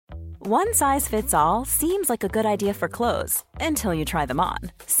One size fits all seems like a good idea for clothes until you try them on.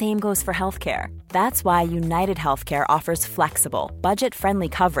 Same goes for healthcare. That's why United Healthcare offers flexible, budget-friendly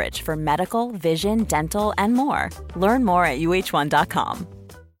coverage for medical, vision, dental, and more. Learn more at uh1.com.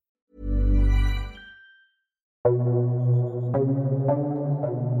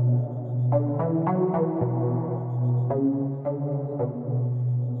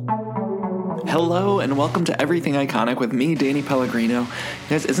 Hello and welcome to Everything Iconic with me, Danny Pellegrino.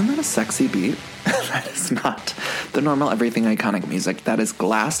 Guys, isn't that a sexy beat? That is not the normal Everything Iconic music. That is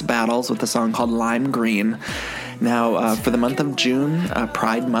Glass Battles with a song called Lime Green. Now, for the month of June,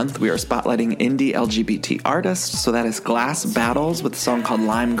 Pride Month, we are spotlighting indie LGBT artists. So that is Glass Battles with a song called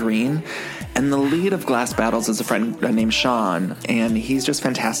Lime Green. And the lead of Glass Battles is a friend named Sean, and he's just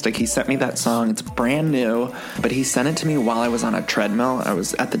fantastic. He sent me that song. It's brand new, but he sent it to me while I was on a treadmill. I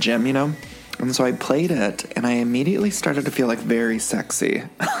was at the gym, you know? And so I played it, and I immediately started to feel like very sexy.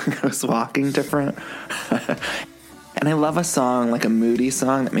 I was walking different. And I love a song, like a moody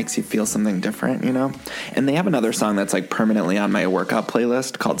song that makes you feel something different, you know? And they have another song that's like permanently on my workout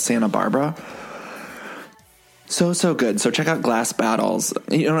playlist called Santa Barbara. So good. So check out Glass Battles.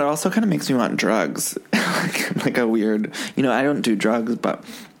 You know, it also kind of makes me want drugs. like a weird, you know, I don't do drugs, but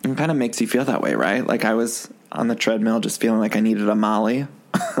it kind of makes you feel that way, right? Like I was on the treadmill just feeling like I needed a Molly.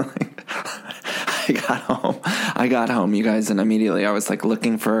 I got home, you guys, and immediately I was like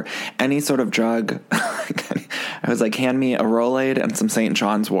looking for any sort of drug. I was like, hand me a Rolade and some St.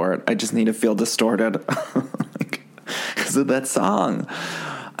 John's wort. I just need to feel distorted. Because of that song.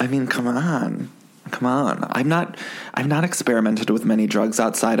 I mean, come on. I've not experimented with many drugs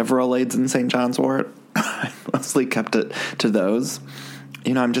outside of Rolades and St. John's wort. I mostly kept it to those.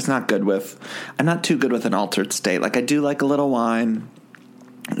 You know, I'm not too good with an altered state. Like I do like a little wine.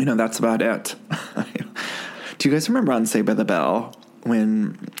 You know, that's about it. Do you guys remember on Saved by the Bell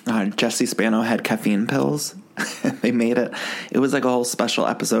when Jessie Spano had caffeine pills? They made it was like a whole special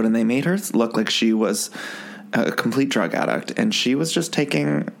episode, and they made her look like she was a complete drug addict, and she was just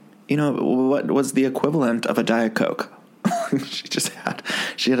taking, you know, what was the equivalent of a Diet Coke.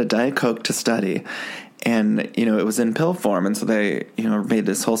 She had a Diet Coke to study, and, you know, it was in pill form, and so they, you know, made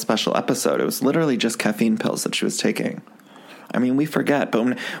this whole special episode. It was literally just caffeine pills that she was taking. I mean, we forget, but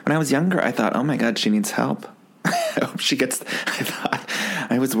when I was younger, I thought, oh my God, she needs help. I hope she gets,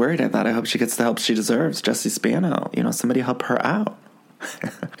 I was worried. I hope she gets the help she deserves. Jessie Spano, you know, somebody help her out.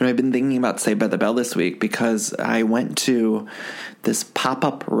 And I've been thinking about Saved by the Bell this week because I went to this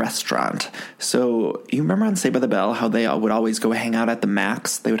pop-up restaurant. So you remember on Saved by the Bell how they would always go hang out at the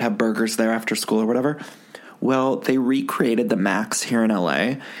Max? They would have burgers there after school or whatever. Well, they recreated the Max here in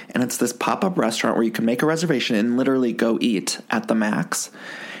LA, and it's this pop-up restaurant where you can make a reservation and literally go eat at the Max.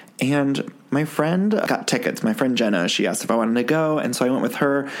 And my friend got tickets. My friend Jenna, she asked if I wanted to go, and so I went with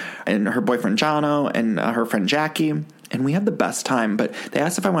her and her boyfriend Jono and her friend Jackie, and we had the best time. But they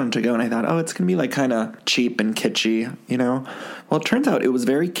asked if I wanted to go, and I thought, oh, it's going to be like kind of cheap and kitschy, you know? Well, it turns out it was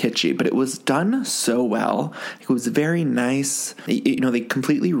very kitschy, but it was done so well. It was very nice. You know, they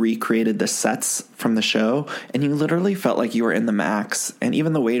completely recreated the sets from the show, and you literally felt like you were in the Max. And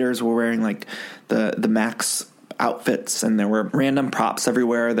even the waiters were wearing like the Max outfits, and there were random props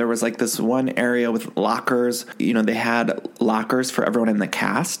everywhere. There was like this one area with lockers. You know, they had lockers for everyone in the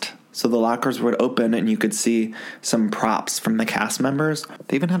cast. So the lockers would open and you could see some props from the cast members.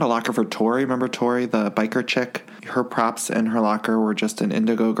 They even had a locker for Tori. Remember Tori, the biker chick? Her props in her locker were just an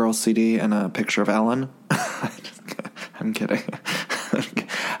Indigo Girls CD and a picture of Ellen. I'm kidding.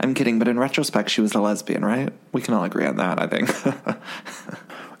 I'm kidding. But in retrospect, she was a lesbian, right? We can all agree on that, I think.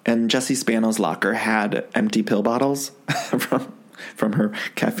 And Jessie Spano's locker had empty pill bottles from her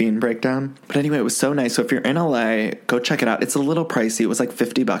caffeine breakdown. But anyway, it was so nice. So if you're in LA, go check it out. It's a little pricey. It was like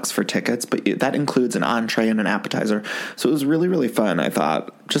 $50 for tickets, but that includes an entree and an appetizer. So it was really, really fun, I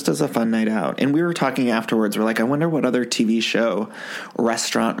thought, just as a fun night out. And we were talking afterwards. We're like, I wonder what other TV show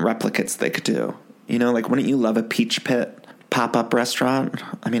restaurant replicates they could do. You know, like, wouldn't you love a Peach Pit pop-up restaurant?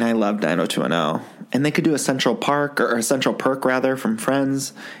 I mean, I love 90210. And they could do a Central Park, or a Central Perk, rather, from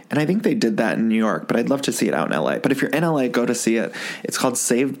Friends. And I think they did that in New York, but I'd love to see it out in LA. But if you're in LA, go to see it. It's called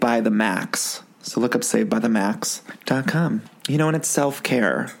Saved by the Max. So look up savedbythemax.com. You know, and it's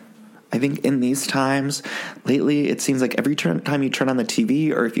self-care. I think in these times, lately, it seems like every time you turn on the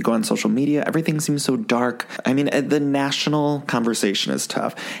TV or if you go on social media, everything seems so dark. I mean, the national conversation is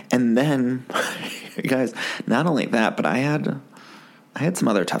tough. And then, guys, not only that, but I had some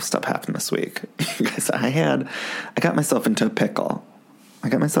other tough stuff happen this week. You guys, I got myself into a pickle. I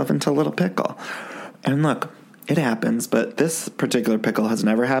got myself into a little pickle. And look, it happens, but this particular pickle has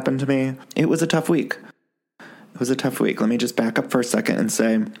never happened to me. It was a tough week. Let me just back up for a second and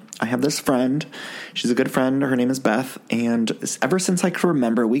say I have this friend. She's a good friend. Her name is Beth. And ever since I could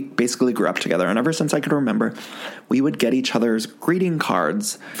remember, we basically grew up together. And ever since I could remember, we would get each other's greeting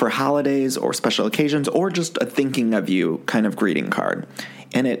cards for holidays or special occasions or just a thinking of you kind of greeting card.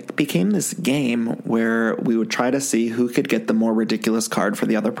 And it became this game where we would try to see who could get the more ridiculous card for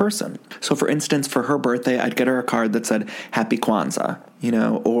the other person. So, for instance, for her birthday, I'd get her a card that said, Happy Kwanzaa,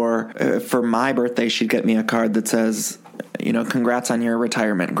 or for my birthday, she'd get me a card that says, congrats on your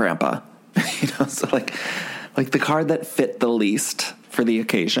retirement, Grandpa. So like the card that fit the least for the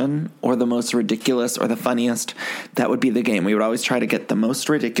occasion or the most ridiculous or the funniest, that would be the game. We would always try to get the most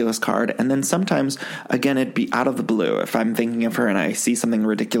ridiculous card. And then sometimes, again, it'd be out of the blue. If I'm thinking of her and I see something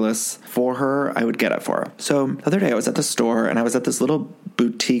ridiculous for her, I would get it for her. So the other day I was at the store and I was at this little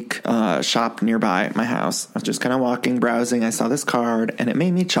boutique shop nearby my house. I was just kind of walking, browsing. I saw this card and it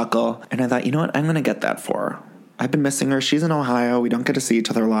made me chuckle. And I thought, you know what? I'm going to get that for her. I've been missing her. She's in Ohio. We don't get to see each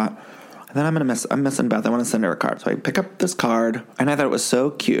other a lot. And then I'm missing Beth. I want to send her a card. So I pick up this card, and I thought it was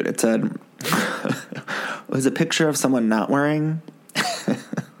so cute. It said, it was a picture of someone not wearing,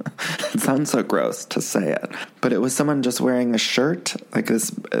 it sounds so gross to say it, but it was someone just wearing a shirt, like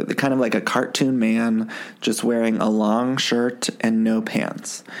this, kind of like a cartoon man, just wearing a long shirt and no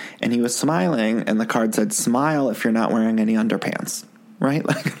pants. And he was smiling, and the card said, smile if you're not wearing any underpants. Right?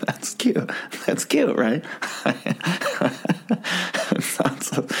 Like, that's cute. That's cute, right? It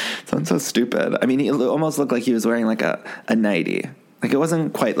sounds so stupid. I mean, he almost looked like he was wearing like a nightie. Like, it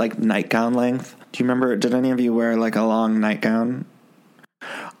wasn't quite like nightgown length. Do you remember, did any of you wear like a long nightgown?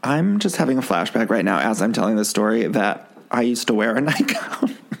 I'm just having a flashback right now as I'm telling this story that I used to wear a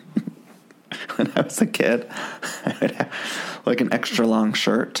nightgown. When I was a kid, I would have like an extra long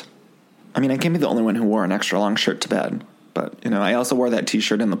shirt. I mean, I can't be the only one who wore an extra long shirt to bed. But, I also wore that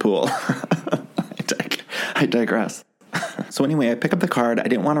t-shirt in the pool. I digress. So anyway, I pick up the card. I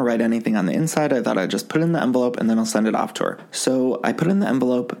didn't want to write anything on the inside. I thought I'd just put it in the envelope and then I'll send it off to her. So I put it in the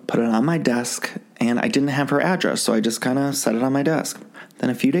envelope, put it on my desk, and I didn't have her address. So I just kind of set it on my desk. Then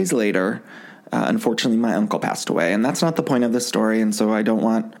a few days later, unfortunately, my uncle passed away, and that's not the point of this story, and so I don't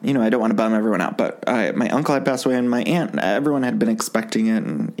want to bum everyone out, but my uncle had passed away, and my aunt, everyone had been expecting it,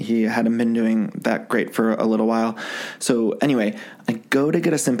 and he hadn't been doing that great for a little while. So anyway, I go to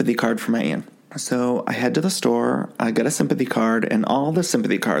get a sympathy card for my aunt. So I head to the store, I get a sympathy card, and all the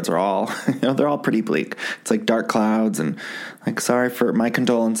sympathy cards are all, they're all pretty bleak. It's like dark clouds, and like, sorry for my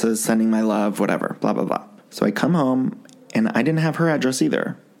condolences, sending my love, whatever, blah, blah, blah. So I come home, and I didn't have her address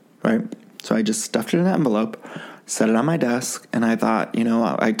either, right? So I just stuffed it in an envelope, set it on my desk, and I thought,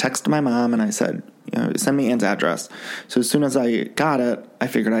 I texted my mom and I said, send me Anne's address. So as soon as I got it, I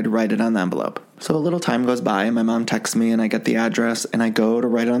figured I'd write it on the envelope. So a little time goes by and my mom texts me and I get the address and I go to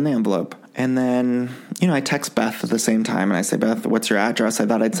write it on the envelope. And then, I text Beth at the same time and I say, Beth, what's your address? I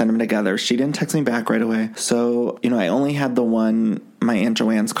thought I'd send them together. She didn't text me back right away. So, I only had the one, my Aunt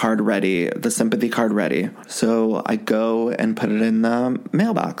Joanne's card ready, the sympathy card ready. So I go and put it in the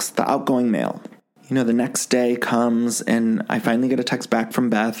mailbox, the outgoing mail. The next day comes and I finally get a text back from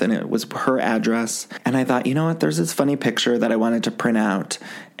Beth and it was her address. And I thought, there's this funny picture that I wanted to print out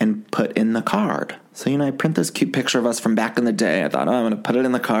and put in the card. So, I print this cute picture of us from back in the day. I thought, I'm going to put it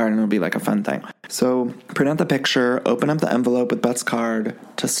in the card and it'll be like a fun thing. So print out the picture, open up the envelope with Beth's card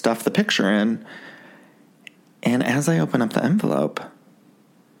to stuff the picture in. And as I open up the envelope,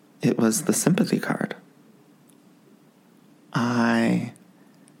 it was the sympathy card. I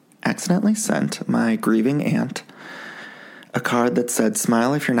accidentally sent my grieving aunt a card that said,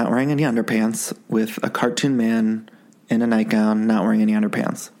 smile if you're not wearing any underpants, with a cartoon man in a nightgown not wearing any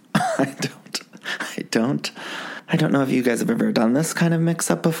underpants. I don't know if you guys have ever done this kind of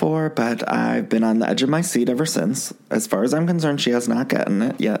mix-up before, but I've been on the edge of my seat ever since. As far as I'm concerned, she has not gotten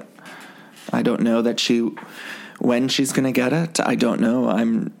it yet. I don't know when she's going to get it. I don't know.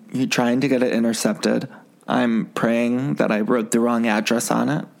 I'm trying to get it intercepted. I'm praying that I wrote the wrong address on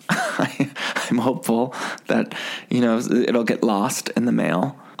it. I'm hopeful that, it'll get lost in the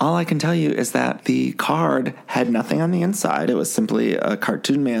mail. All I can tell you is that the card had nothing on the inside. It was simply a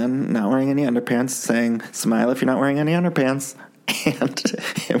cartoon man not wearing any underpants saying, smile if you're not wearing any underpants. And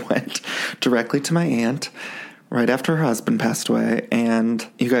it went directly to my aunt right after her husband passed away. And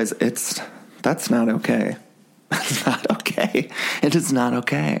you guys, that's not okay. That's not okay. It is not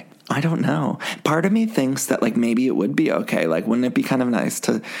okay. I don't know. Part of me thinks that maybe it would be okay. Wouldn't it be kind of nice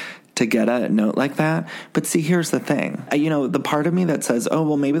to get a note like that? But see, here's the thing. The part of me that says, oh,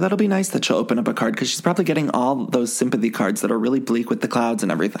 well, maybe that'll be nice that she'll open up a card because she's probably getting all those sympathy cards that are really bleak with the clouds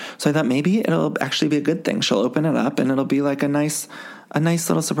and everything. So I thought maybe it'll actually be a good thing. She'll open it up and it'll be like a nice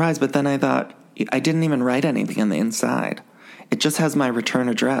little surprise. But then I thought I didn't even write anything on the inside. It just has my return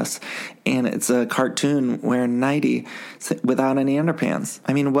address, and it's a cartoon wearing nightie without any underpants.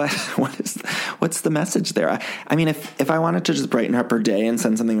 I mean, what's the message there? I mean, if I wanted to just brighten up her day and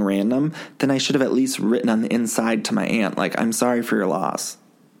send something random, then I should have at least written on the inside to my aunt, like, I'm sorry for your loss.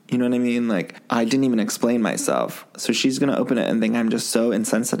 You know what I mean? Like, I didn't even explain myself. So she's going to open it and think I'm just so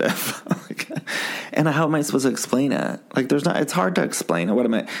insensitive. And how am I supposed to explain it? Like, it's hard to explain it. What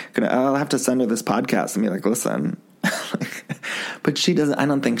am I going to, I'll have to send her this podcast and be like, listen. But she doesn't,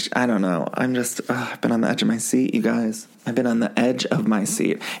 I don't know. I'm just, I've been on the edge of my seat, you guys. I've been on the edge of my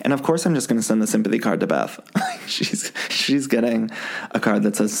seat. And of course I'm just going to send the sympathy card to Beth. She's getting a card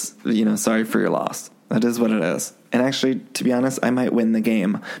that says, sorry for your loss. That is what it is. And actually, to be honest, I might win the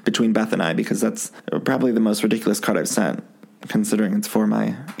game between Beth and I, because that's probably the most ridiculous card I've sent, considering it's for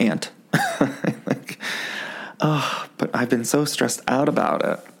my aunt. But I've been so stressed out about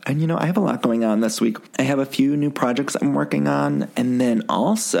it. And, I have a lot going on this week. I have a few new projects I'm working on. And then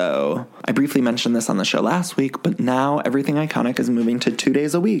also, I briefly mentioned this on the show last week, but now Everything Iconic is moving to 2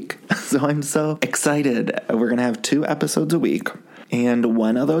 days a week. So I'm so excited. We're going to have 2 episodes a week. And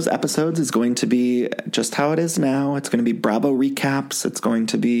one of those episodes is going to be just how it is now. It's going to be Bravo recaps. It's going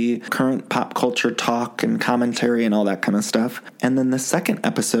to be current pop culture talk and commentary and all that kind of stuff. And then the second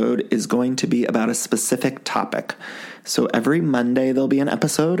episode is going to be about a specific topic. So every Monday there'll be an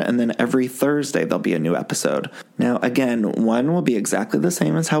episode, and then every Thursday there'll be a new episode. Now, again, one will be exactly the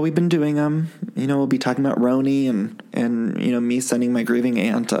same as how we've been doing them. We'll be talking about Roni and me sending my grieving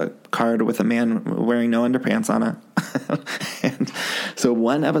aunt a card with a man wearing no underpants on it. And so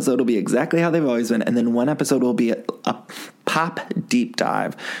one episode will be exactly how they've always been, and then one episode will be a pop deep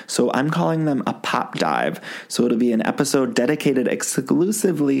dive. So I'm calling them a pop dive. So it'll be an episode dedicated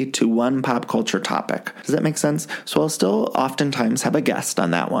exclusively to one pop culture topic. Does that make sense? So I'll still oftentimes have a guest on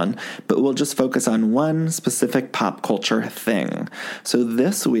that one, but we'll just focus on one specific pop culture thing. So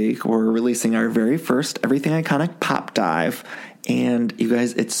this week we're releasing our very first Everything Iconic pop dive. And you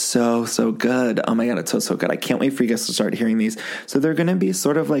guys, it's so good. Oh my God, it's so good. I can't wait for you guys to start hearing these. So they're going to be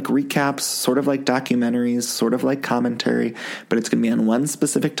sort of like recaps, sort of like documentaries, sort of like commentary, but it's going to be on one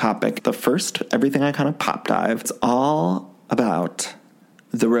specific topic. The first Everything Iconic pop dive, it's all about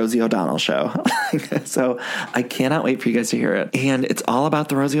the Rosie O'Donnell Show. So I cannot wait for you guys to hear it. And it's all about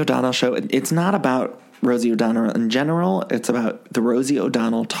the Rosie O'Donnell Show. It's not about Rosie O'Donnell in general. It's about the Rosie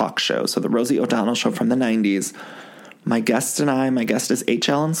O'Donnell talk show. So the Rosie O'Donnell Show from the 90s. My guest is H.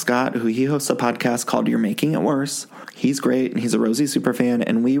 Alan Scott, who he hosts a podcast called You're Making It Worse. He's great, and he's a Rosie superfan,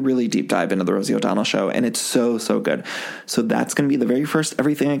 and we really deep dive into the Rosie O'Donnell Show, and it's so good. So that's going to be the very first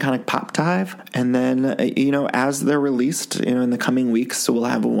Everything Iconic pop dive, and then, as they're released, in the coming weeks, so we'll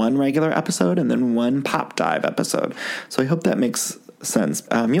have one regular episode and then one pop dive episode. So I hope that makes sense.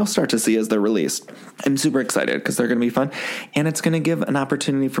 You'll start to see as they're released. I'm super excited because they're going to be fun, and it's going to give an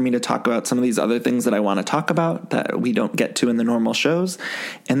opportunity for me to talk about some of these other things that I want to talk about that we don't get to in the normal shows.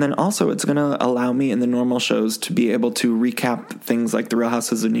 And then also it's going to allow me in the normal shows to be able to recap things like The Real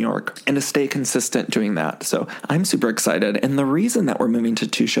Houses of New York and to stay consistent doing that. So I'm super excited. And the reason that we're moving to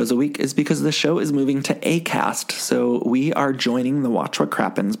 2 shows a week is because the show is moving to Acast. So we are joining the Watch What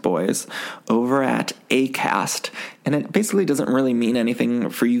Crappens boys over at Acast. And it basically doesn't really mean anything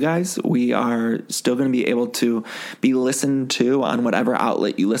for you guys. We are still going to be able to be listened to on whatever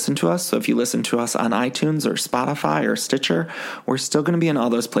outlet you listen to us. So if you listen to us on iTunes or Spotify or Stitcher, we're still going to be in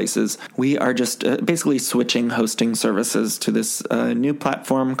all those places. We are just basically switching hosting services to this new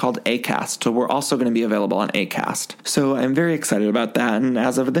platform called Acast. So we're also going to be available on Acast. So I'm very excited about that. And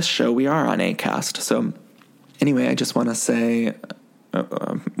as of this show, we are on Acast. So anyway, I just want to say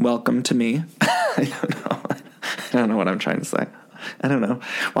welcome to me. I don't know what I'm trying to say. I don't know.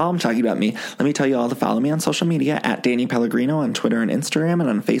 While I'm talking about me, let me tell you all to follow me on social media at Danny Pellegrino on Twitter and Instagram, and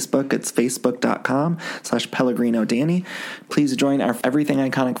on Facebook, it's facebook.com/PellegrinoDanny. Please join our Everything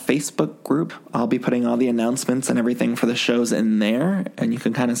Iconic Facebook group. I'll be putting all the announcements and everything for the shows in there, and you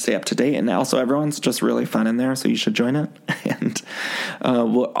can kind of stay up to date. And also, everyone's just really fun in there, so you should join it. And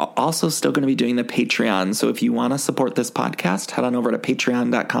we're also still going to be doing the Patreon. So if you want to support this podcast, head on over to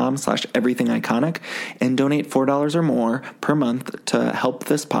patreon.com/everythingiconic and donate $4 or more per month to help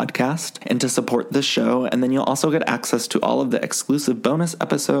this podcast and to support this show. And then you'll also get access to all of the exclusive bonus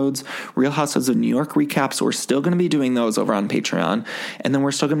episodes, Real Houses of New York recaps. We're still going to be doing those over on Patreon. And then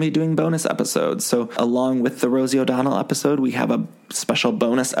we're still going to be doing bonus episodes. So along with the Rosie O'Donnell episode, we have a special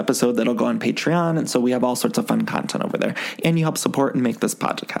bonus episode that'll go on Patreon. And so we have all sorts of fun content over there. And you help support and make this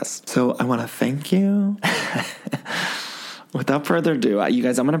podcast. So I want to thank you. Without further ado, you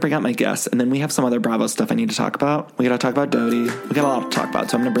guys, I'm going to bring out my guests, and then we have some other Bravo stuff I need to talk about. We got to talk about Dodie. We got a lot to talk about,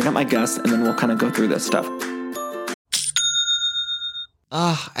 so I'm going to bring out my guests, and then we'll kind of go through this stuff.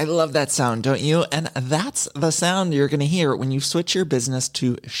 Ah, I love that sound, don't you? And that's the sound you're going to hear when you switch your business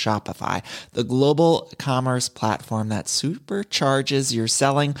to Shopify, the global commerce platform that supercharges your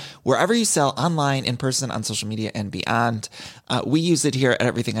selling wherever you sell online, in person, on social media, and beyond. We use it here at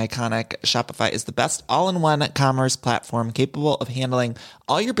Everything Iconic. Shopify is the best all-in-one commerce platform capable of handling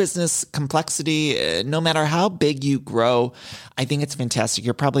all your business complexity, no matter how big you grow. I think it's fantastic.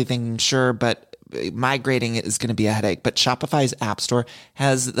 You're probably thinking, sure, but migrating is going to be a headache, but Shopify's App Store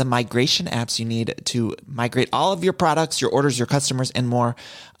has the migration apps you need to migrate all of your products, your orders, your customers, and more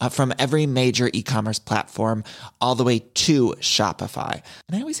from every major e-commerce platform all the way to Shopify.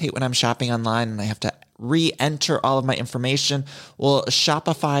 And I always hate when I'm shopping online and I have to re-enter all of my information. Well,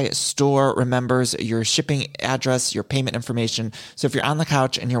 Shopify Store remembers your shipping address, your payment information. So if you're on the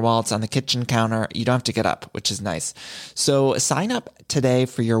couch and your wallet's on the kitchen counter, you don't have to get up, which is nice. So sign up today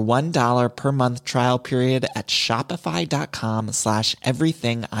for your $1 per month trial period at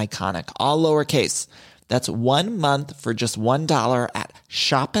shopify.com/everythingiconic, all lowercase. That's 1 month for just $1 at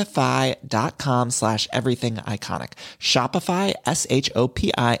shopify.com/everythingiconic. Shopify,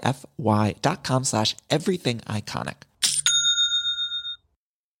 SHOPIFY.com/everythingiconic.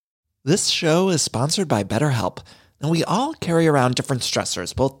 This show is sponsored by BetterHelp. And we all carry around different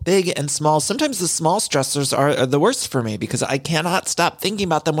stressors, both big and small. Sometimes the small stressors are the worst for me because I cannot stop thinking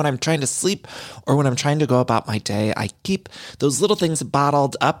about them when I'm trying to sleep or when I'm trying to go about my day. I keep those little things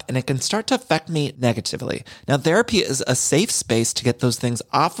bottled up and it can start to affect me negatively. Now, therapy is a safe space to get those things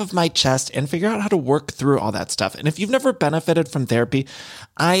off of my chest and figure out how to work through all that stuff. And if you've never benefited from therapy,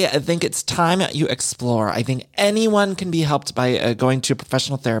 I think it's time you explore. I think anyone can be helped by going to a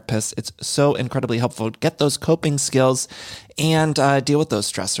professional therapist. It's so incredibly helpful. Get those coping skills and deal with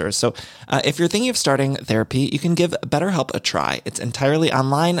those stressors. So if you're thinking of starting therapy, you can give BetterHelp a try. It's entirely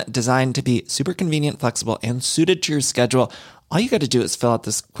online, designed to be super convenient, flexible, and suited to your schedule. All you got to do is fill out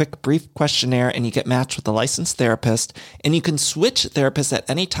this quick, brief questionnaire and you get matched with a licensed therapist, and you can switch therapists at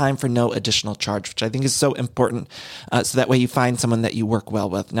any time for no additional charge, which I think is so important. So that way you find someone that you work well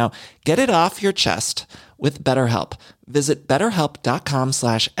with. Now, get it off your chest with BetterHelp. Visit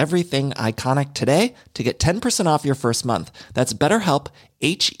betterhelp.com/everythingiconic today to get 10% off your first month. That's BetterHelp,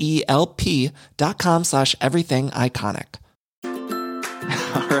 HELP.com/everythingiconic.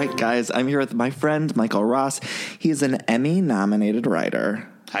 All right, guys, I'm here with my friend, Michael Ross. He is an Emmy-nominated writer.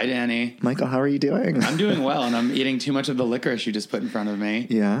 Hi, Danny. Michael, how are you doing? I'm doing well, and I'm eating too much of the licorice you just put in front of me.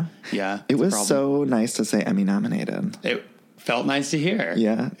 Yeah? Yeah. It was so nice to say Emmy-nominated. It felt nice to hear.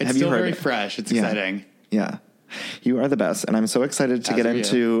 Yeah? It's Have still you heard very it? fresh. It's exciting. Yeah. You are the best, and I'm so excited to get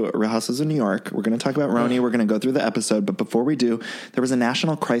into Real Housewives of New York. We're going to talk about Roni. We're going to go through the episode, but before we do, there was a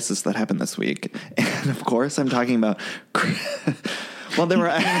national crisis that happened this week. And, of course, I'm talking about... Well, there were...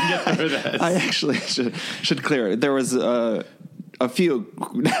 I actually should clear it. There was a few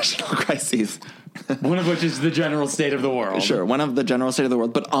national crises. One of which is the general state of the world. Sure, one of the general state of the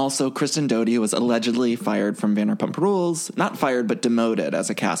world, but also Kristen Doute was allegedly fired from Vanderpump Rules. Not fired, but demoted as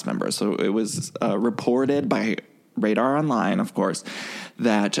a cast member. So it was reported by Radar Online, of course,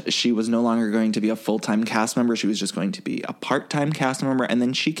 that she was no longer going to be a full-time cast member. She was just going to be a part-time cast member. And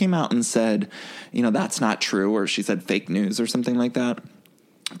then she came out and said, that's not true, or she said fake news or something like that.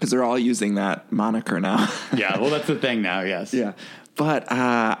 Because they're all using that moniker now. Yeah, well, that's the thing now, yes. Yeah. But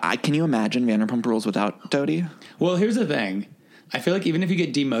can you imagine Vanderpump Rules without Doute? Well, here's the thing. I feel like even if you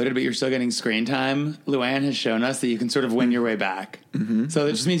get demoted but you're still getting screen time, Luann has shown us that you can sort of win your way back. Mm-hmm. So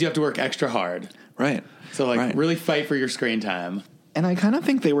it just means you have to work extra hard. Right. So, really fight for your screen time. And I kind of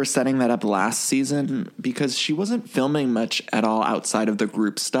think they were setting that up last season because she wasn't filming much at all outside of the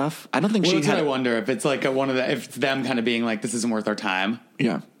group stuff. I don't think she had... I wonder if it's like if it's them kind of being like, this isn't worth our time.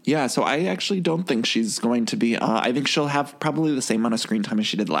 Yeah. Yeah, so I actually don't think she's going to be... I think she'll have probably the same amount of screen time as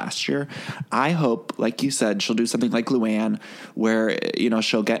she did last year. I hope, like you said, she'll do something like Luann where,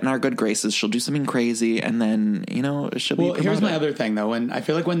 she'll get in our good graces, she'll do something crazy, and then, she'll be promoted. Well, here's my other thing, though. When I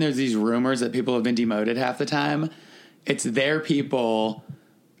feel like when there's these rumors that people have been demoted half the time, it's their people...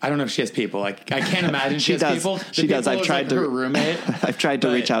 I don't know if she has people. I can't imagine she has people. She does. I've tried to... her roommate. I've tried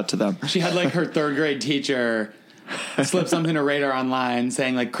to reach out to them. She had, her third grade teacher... slip something to Radar Online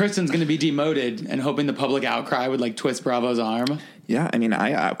saying Kristen's going to be demoted and hoping the public outcry would twist Bravo's arm. Yeah, I mean,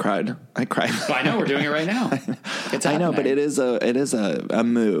 I outcried. I cried. Well, I know we're doing it right now. It's happening. I know, but it is a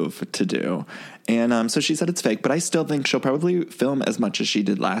move to do. And so she said it's fake, but I still think she'll probably film as much as she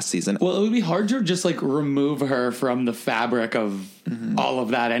did last season. Well, it would be hard to just remove her from the fabric of all of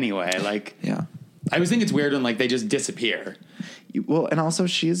that anyway. Yeah. I always think it's weird when they just disappear. Well, and also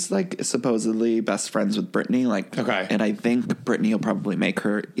she's like supposedly best friends with Brittany. Like, okay. And I think Brittany will probably make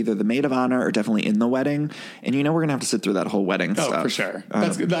her either the maid of honor or definitely in the wedding. And we're going to have to sit through that whole wedding stuff. Oh, for sure.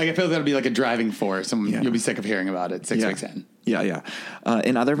 That's good. Like, I feel that'll be like a driving force. And you'll be sick of hearing about it 6 weeks in. Yeah.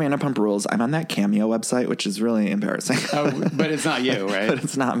 In other Vanderpump Rules, I'm on that Cameo website, which is really embarrassing. Oh, but it's not you, right? But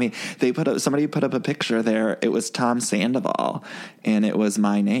it's not me. Somebody put up a picture there. It was Tom Sandoval, and it was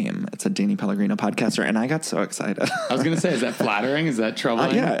my name. It's a Danny Pellegrino podcaster, and I got so excited. I was going to say, is that flattering? Is that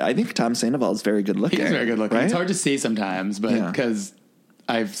troubling? Yeah, I think Tom Sandoval is very good looking. He's very good looking. Right? It's hard to see sometimes, but because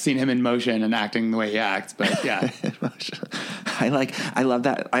I've seen him in motion and acting the way he acts, but yeah. I love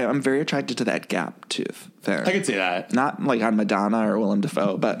that. I'm very attracted to that gap tooth there. I could see that. Not like on Madonna or Willem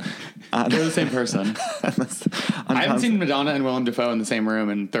Dafoe, but they're the same person. I haven't seen Madonna and Willem Dafoe in the same room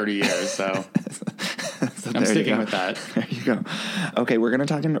in 30 years, so I'm sticking with that. There you go. Okay, we're going to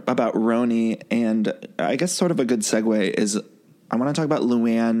talk about Roni, and I guess sort of a good segue is I want to talk about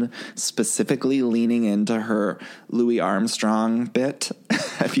Luann specifically leaning into her Louis Armstrong bit.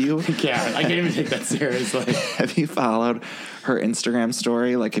 Have you? Yeah, I can't even take that seriously. Have you followed her Instagram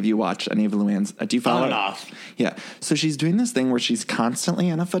story? Like, have you watched any of Luann's? Do you follow on and off? Yeah. So she's doing this thing where she's constantly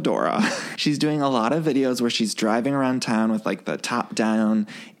in a fedora. She's doing a lot of videos where she's driving around town with like the top down,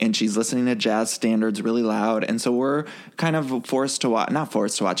 and she's listening to jazz standards really loud. And so we're kind of not forced to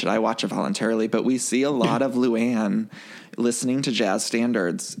watch it. I watch it voluntarily, but we see a lot of Luann listening to jazz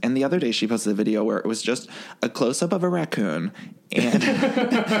standards. And the other day she posted a video where it was just a close-up of a raccoon, and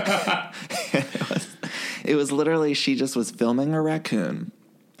it was literally she just was filming a raccoon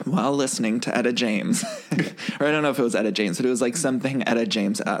while listening to Etta James. Or I don't know if it was Etta James, but it was like something Etta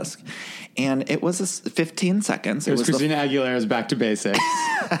James-esque. And it was 15 seconds. It was Christina Aguilera's Back to Basics.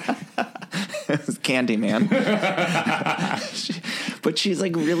 It was Candyman. But she's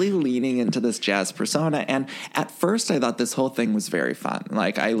like really leaning into this jazz persona. And at first I thought this whole thing was very fun.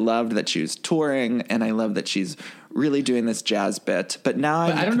 Like, I loved that she was touring, and I love that she's really doing this jazz bit. But now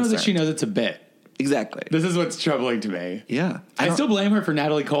I don't know that she knows it's a bit. Exactly. This is what's troubling to me. Yeah. I still blame her for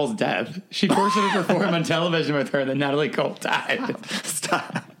Natalie Cole's death. She forced her to perform on television with her, and then Natalie Cole died.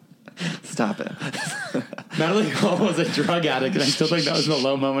 Stop it. Natalie Cole was a drug addict, and I still think that was the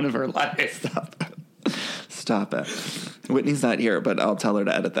low moment of her life. Stop it. Whitney's not here, but I'll tell her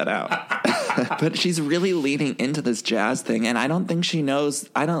to edit that out. But she's really leaning into this jazz thing, and I don't think she knows.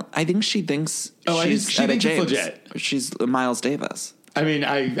 I think she thinks she's Etta James. It's legit. She's Miles Davis. I mean,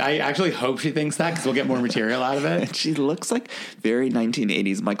 I actually hope she thinks that, because we'll get more material out of it. She looks like very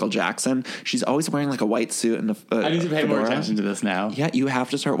 1980s Michael Jackson. She's always wearing like a white suit and I need to pay more attention to this now. Yeah, you have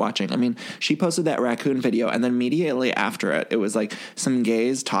to start watching. I mean, she posted that raccoon video, and then immediately after it was like some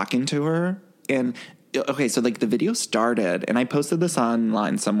gays talking to her. And okay, so like the video started, and I posted this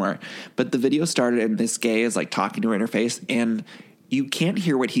online somewhere, but the video started and this gay is like talking to her in her face, and you can't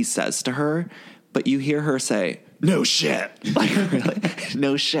hear what he says to her, but you hear her say, "No shit." Like, really?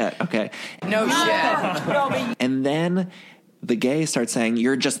 No shit. Okay. No shit. And then the gay starts saying,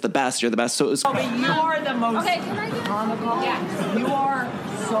 "You're just the best. You're the best." So it was. You are the most comical. Yes. You are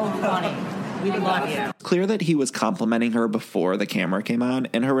so funny. We love you. Clear that he was complimenting her before the camera came on,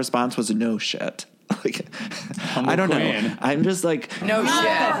 and her response was, "No shit." Like, I don't know. I'm just like, no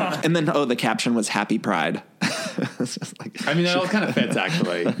shit. And then, the caption was "Happy Pride." It's just like, I mean, that all kind of fits,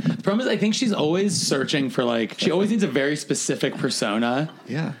 actually. The problem is, I think she's always searching for, like, she always needs a very specific persona.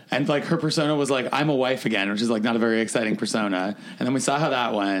 Yeah. And, like, her persona was, like, I'm a wife again, which is, like, not a very exciting persona. And then we saw how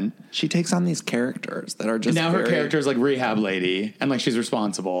that went. She takes on these characters that are just and now her character is, like, rehab lady, and, like, she's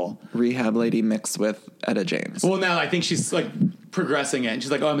responsible. Rehab lady mixed with Etta James. Well, now I think she's, like, progressing it. And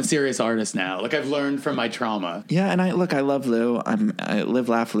she's like, I'm a serious artist now. Like, I've learned from my trauma. Yeah, and I love Lou. I live,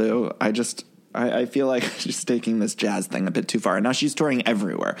 laugh, Lou. I feel like she's taking this jazz thing a bit too far. Now she's touring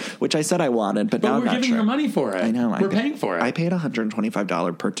everywhere, which I said I wanted, but now we're giving her money for it. I know. We're paying for it. I paid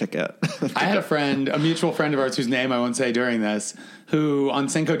 $125 per ticket. I had a friend, a mutual friend of ours, whose name I won't say during this, who on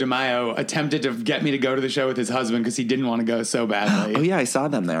Cinco de Mayo attempted to get me to go to the show with his husband because he didn't want to go so badly. Oh, yeah, I saw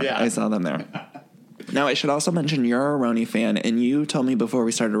them there. Yeah. I saw them there. Now, I should also mention you're a Roni fan, and you told me before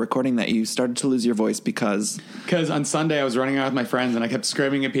we started recording that you started to lose your voice because on Sunday I was running around with my friends and I kept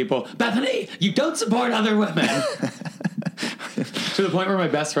screaming at people, "Bethany, you don't support other women." To the point where my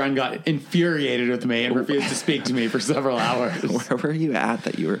best friend got infuriated with me and refused to speak to me for several hours. Where were you at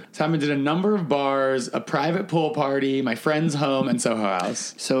that you were? So I did a number of bars, a private pool party, my friend's home, and Soho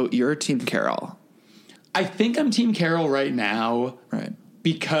House. So you're Team Carol. I think I'm Team Carol right now. Right.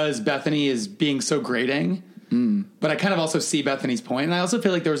 Because Bethany is being so grating. But I kind of also see Bethany's point. And I also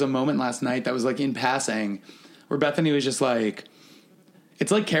feel like there was a moment last night that was like in passing where Bethany was just like,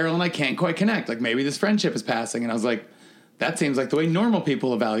 it's like Carol and I can't quite connect. Like maybe this friendship is passing. And I was like, that seems like the way normal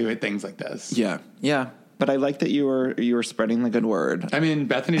people evaluate things like this. Yeah. Yeah. But I like that you were spreading the good word. I mean,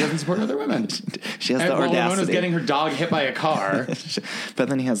 Bethany doesn't support other women. She has the While audacity. Ramona's getting her dog hit by a car.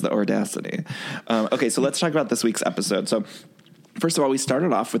 Bethany has the audacity. Okay, so let's talk about this week's episode. So first of all, we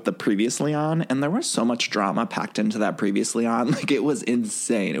started off with the Previously On, and there was so much drama packed into that Previously On. Like, it was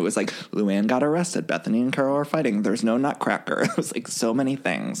insane. It was like Luann got arrested. Bethany and Carol are fighting. There's no Nutcracker. It was like so many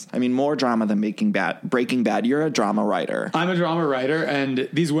things. I mean, more drama than Breaking Bad. You're a drama writer. I'm a drama writer, and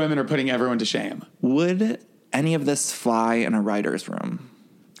these women are putting everyone to shame. Would any of this fly in a writer's room?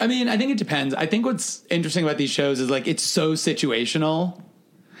 I mean, I think it depends. I think what's interesting about these shows is, like, it's so situational.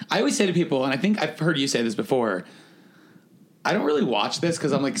 I always say to people, and I think I've heard you say this before, I don't really watch this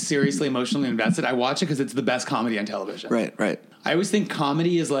because I'm, like, seriously emotionally invested. I watch it because it's the best comedy on television. Right. I always think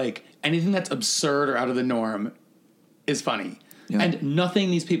comedy is, like, anything that's absurd or out of the norm is funny. Yeah. And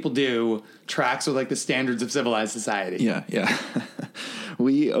nothing these people do tracks with, like, the standards of civilized society. Yeah.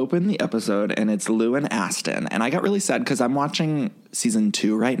 We open the episode, and it's Lou and Aston. And I got really sad because I'm watching season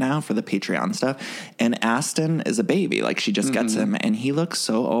 2 right now for the Patreon stuff. And Aston is a baby. Like, she just gets him, and he looks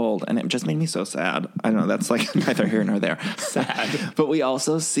so old. And it just made me so sad. I don't know. That's, like, neither here nor there. Sad. But we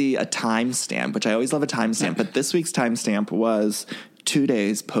also see a timestamp, which I always love a timestamp. But this week's timestamp was 2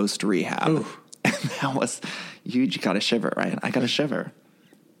 days post-rehab. Ooh. And that was... You got a shiver, right? I got a shiver.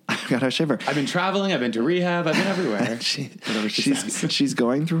 I've been traveling. I've been to rehab. I've been everywhere. She's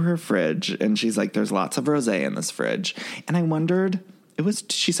going through her fridge, and she's like, there's lots of rosé in this fridge. And I wondered,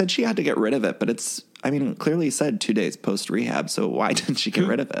 she said she had to get rid of it, but clearly said 2 days post-rehab, so why didn't she get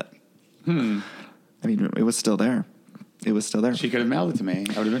rid of it? I mean, it was still there. She could have mailed it to me.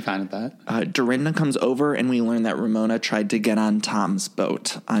 I would have been fine with that. Dorinda comes over, and we learn that Ramona tried to get on Tom's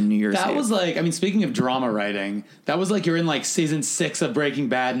boat on New Year's Eve. That was like, I mean, speaking of drama writing, that was like you're in like season 6 of Breaking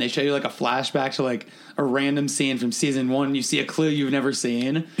Bad, and they show you like a flashback to like a random scene from season 1, and you see a clue you've never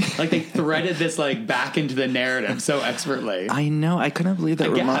seen. Like, they threaded this like back into the narrative so expertly. I know. I couldn't believe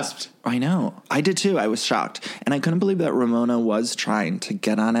that Ramona... gasped. I know. I did too. I was shocked. And I couldn't believe that Ramona was trying to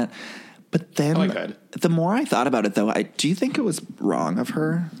get on it. But then, the more I thought about it, though, do you think it was wrong of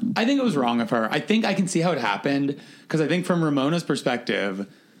her? I think it was wrong of her. I think I can see how it happened, because I think from Ramona's perspective,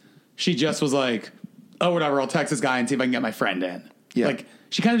 she just was like, oh, whatever, I'll text this guy and see if I can get my friend in. Yeah. Like,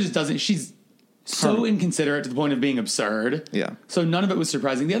 she kind of just doesn't, she's so inconsiderate to the point of being absurd. Yeah. So none of it was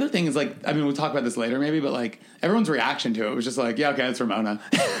surprising. The other thing is, like, I mean, we'll talk about this later maybe, but like everyone's reaction to it was just like, yeah, okay, it's Ramona.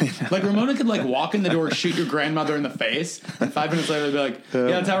 Like, Ramona could like walk in the door, shoot your grandmother in the face, and 5 minutes later they'd be like,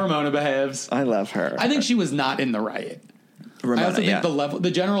 yeah, that's how Ramona behaves. I love her. I think she was not in the right. Ramona, I also think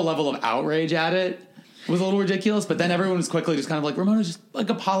the general level of outrage at it was a little ridiculous, but then everyone was quickly just kind of like, Ramona, just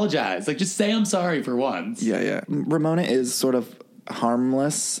like apologize. Like, just say I'm sorry for once. Yeah. Ramona is sort of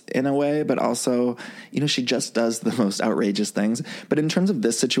harmless in a way, but also, she just does the most outrageous things. But in terms of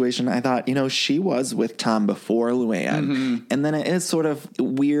this situation, I thought, she was with Tom before Luann. And then it is sort of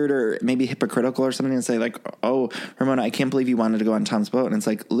weird or maybe hypocritical or something to say like, oh, Ramona, I can't believe you wanted to go on Tom's boat. And it's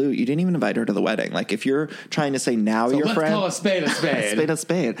like, Lou, you didn't even invite her to the wedding. Like, if you're trying to say now you're friends. Let's call a spade a spade. a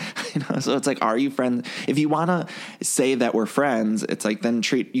spade. So it's like, are you friends? If you want to say that we're friends, it's like, then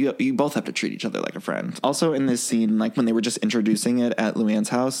you both have to treat each other like a friend. Also in this scene, like when they were just introducing it at Luann's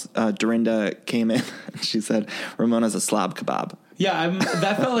house, Dorinda came in and she said, Ramona's a slob kebab. Yeah,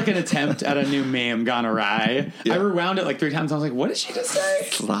 that felt like an attempt at a new meme gone awry. Yeah. I rewound it like 3 times. I was like, what did she just say?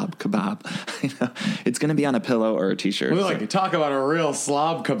 Slob kebab. It's going to be on a pillow or a t-shirt. We're like, talk about a real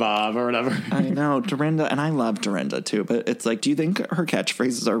slob kebab or whatever. I know, Dorinda, and I love Dorinda too, but it's like, do you think her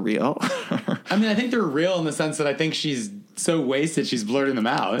catchphrases are real? I mean, I think they're real in the sense that I think she's so wasted she's blurting them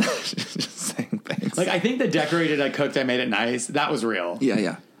out. She's just saying things. Like, I think the decorated, I cooked, I made it nice, that was real.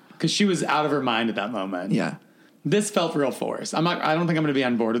 Yeah. Because she was out of her mind at that moment. Yeah. This felt real forced. I don't think I'm going to be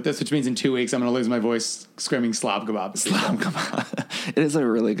on board with this, which means in 2 weeks I'm going to lose my voice screaming slob kebab. Slob kebab. It is a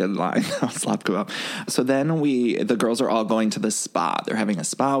really good line, slob kebab. So then the girls are all going to the spa. They're having a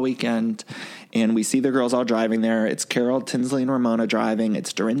spa weekend, and we see the girls all driving there. It's Carol, Tinsley, and Ramona driving.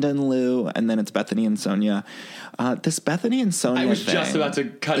 It's Dorinda and Lou, and then it's Bethany and Sonia. This Bethany and Sonia I was thing, just about to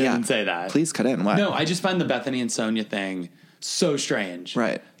cut in and say that. Please cut in. What? No, I just find the Bethany and Sonia thing so strange.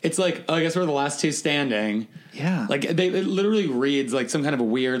 Right. It's like, I guess we're the last two standing. Yeah. Like, it literally reads like some kind of a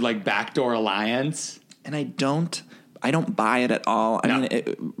weird, like, backdoor alliance. And I don't buy it at all. I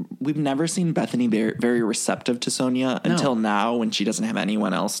mean, we've never seen Bethany very receptive to Sonia until now, when she doesn't have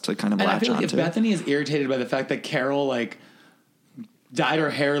anyone else to kind of latch on to. I feel like if Bethany is irritated by the fact that Carol, like, dyed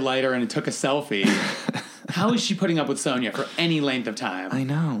her hair lighter and took a selfie, how is she putting up with Sonia for any length of time? I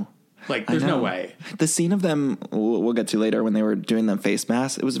know. Like, there's no way. The scene of them, we'll get to later, when they were doing the face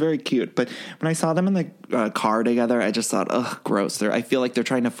masks, it was very cute. But when I saw them in the car together, I just thought, ugh, gross. I feel like they're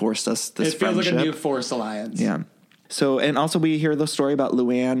trying to force us this friendship. It feels like a new forced alliance. Yeah. So, and also we hear the story about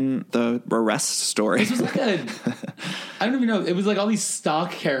Luann, the arrest story. This was like I don't even know. It was like all these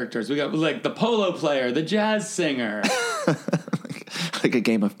stock characters. We got like the polo player, the jazz singer. Like a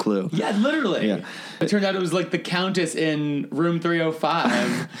game of Clue. Yeah, literally. Yeah. It turned out it was like the Countess in room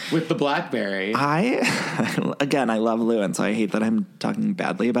 305 with the BlackBerry. Again, I love Luann, so I hate that I'm talking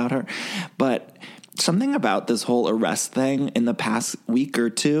badly about her. But something about this whole arrest thing in the past week or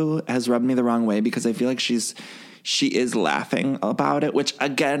two has rubbed me the wrong way, because I feel like she is laughing about it, which,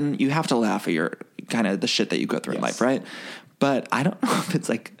 again, you have to laugh at your kind of the shit that you go through in life, right? But I don't know if it's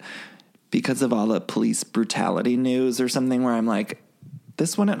like because of all the police brutality news or something where I'm like,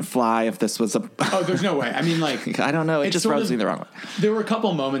 this wouldn't fly if this was a... Oh, there's no way. I mean, like... I don't know. It just rubs me the wrong way. There were a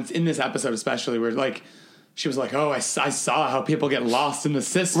couple moments in this episode especially where, like, she was like, oh, I saw how people get lost in the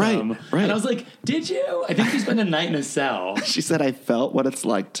system. Right. And I was like, did you? I think you spent a night in a cell. She said, I felt what it's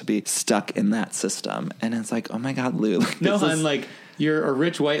like to be stuck in that system. And it's like, oh my God, Lou. Like, no, hon, like... You're a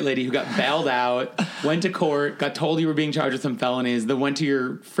rich white lady who got bailed out, went to court, got told you were being charged with some felonies, then went to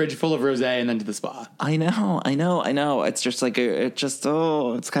your fridge full of rosé and then to the spa. I know. It's just like, it's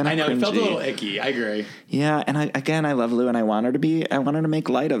kind of I know, cringy. it felt a little icky. I agree. Yeah, and I love Lou, and I want her to make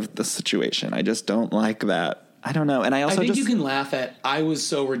light of the situation. I just don't like that. I don't know. And I think you can laugh at, I was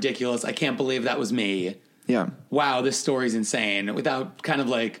so ridiculous, I can't believe that was me. Yeah. Wow, this story's insane, without kind of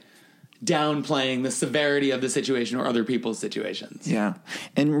like downplaying the severity of the situation or other people's situations. Yeah.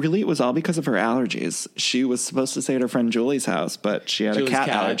 And really, it was all because of her allergies. She was supposed to stay at her friend Julie's house, but she had a cat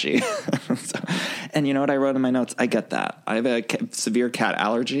allergy. And you know what I wrote in my notes? I get that. I have a severe cat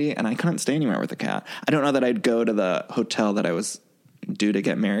allergy, and I couldn't stay anywhere with a cat. I don't know that I'd go to the hotel that I was due to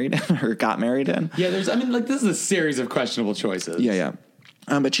get married in or got married in. Yeah, this is a series of questionable choices. Yeah.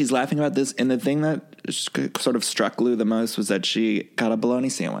 But she's laughing about this, and the thing that sort of struck Lou the most was that she got a bologna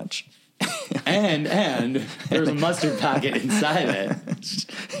sandwich. and there was a mustard packet inside it.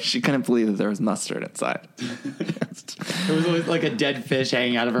 She couldn't believe that there was mustard inside. There was always like a dead fish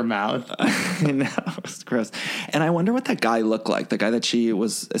hanging out of her mouth. I know, it was gross. And I wonder what that guy looked like. The guy that she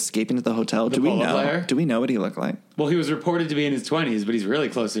was escaping to the hotel. Do we know? Player? Do we know what he looked like? Well, he was reported to be in his 20s, but he's really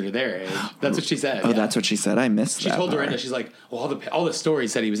closer to their age. That's what she said. Oh, yeah. That's what she said. I missed that. She told Dorinda, she's like, well, all the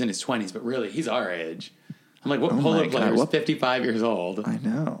stories said he was in his 20s, but really, he's our age. I'm like, what polo player is 55 years old? I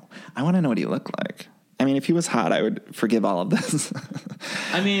know. I want to know what he looked like. I mean, if he was hot, I would forgive all of this.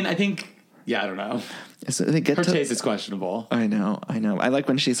 I mean, I think, I don't know. So they get her taste is questionable. I know. I like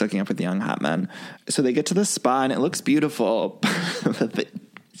when she's hooking up with young hot men. So they get to the spa, and it looks beautiful.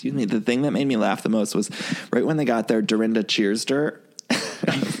 Excuse me. The thing that made me laugh the most was right when they got there, Dorinda cheersed her.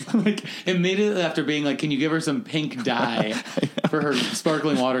 Like immediately after being like, can you give her some pink dye for her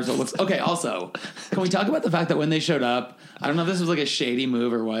sparkling water so it looks okay? Also, can we talk about the fact that when they showed up, I don't know if this was like a shady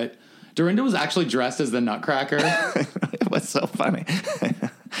move or what, Dorinda was actually dressed as the Nutcracker. It was so funny.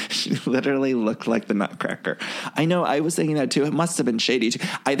 She literally looked like the Nutcracker. I know. I was thinking that too. It must have been shady too.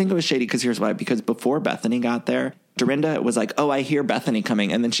 I think it was shady because here's why. Because before Bethany got there, Dorinda was like, oh, I hear Bethany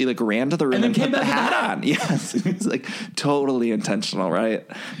coming. And then she like ran to the room and put the hat on. Yes. It was like totally intentional, right?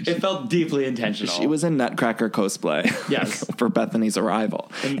 It felt deeply intentional. She was in Nutcracker cosplay. Yes. For Bethany's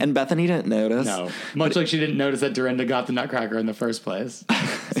arrival. And Bethany didn't notice. No. Much like she didn't notice that Dorinda got the Nutcracker in the first place.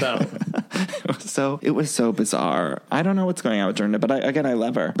 So. It was so bizarre. I don't know what's going on with Dorinda, but I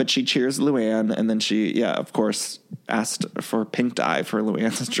love her. But she cheers Luann, and then she, of course, asked for pink dye for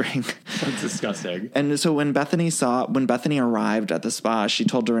Luann's drink. That's disgusting. And so when Bethany arrived at the spa, she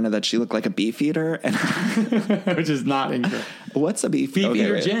told Dorinda that she looked like a beefeater, and which is not incorrect. What's a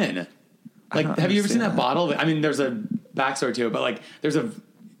beefeater gin? Like, have you ever seen that bottle? I mean, there's a backstory to it, but like, there's a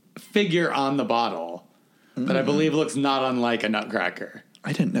figure on the bottle that I believe looks not unlike a Nutcracker.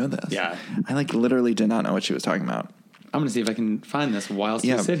 I didn't know this. Yeah. I literally did not know what she was talking about. I'm going to see if I can find this whilst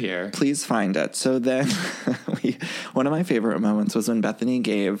we sit here. Please find it. So then one of my favorite moments was when Bethany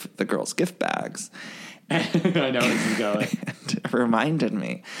gave the girls gift bags. I know where this is going. It reminded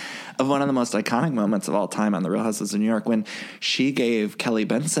me of one of the most iconic moments of all time on The Real Housewives of New York when she gave Kelly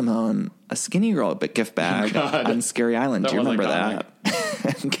Ben-Simone a Skinny Girl gift bag on Scary Island. Do you remember that?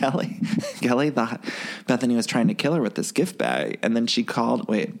 And Kelly thought Bethany was trying to kill her with this gift bag, and then she called.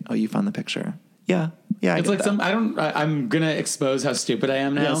 Wait, you found the picture? Yeah. It's like I'm gonna expose how stupid I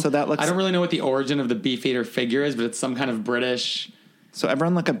am now. Yeah, so that looks. I don't really know what the origin of the Beefeater figure is, but it's some kind of British. So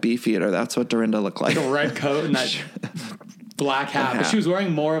everyone look a Beefeater. That's what Dorinda looked like. Like a red coat and that black hat, but she was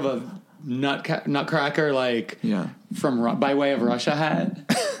wearing more of a Nutcracker, like by way of Russia hat.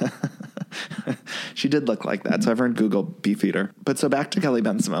 She did look like that. So everyone Google Beefeater. But so back to Kelly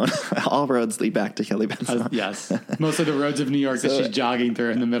Ben-Simone. All roads lead back to Kelly Ben-Simone. Yes. Most of the roads of New York that she's jogging through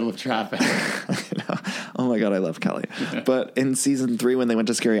in the middle of traffic. Oh my God, I love Kelly. But in season 3, when they went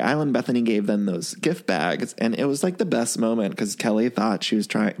to Scary Island, Bethany gave them those gift bags. And it was like the best moment because Kelly thought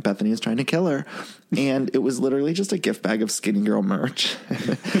Bethany was trying to kill her. And it was literally just a gift bag of Skinny Girl merch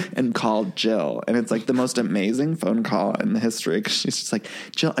and called Jill. And it's like the most amazing phone call in the history because she's just like,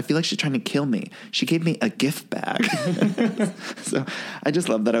 Jill, I feel like she's trying to kill me. She gave me a gift bag. So I just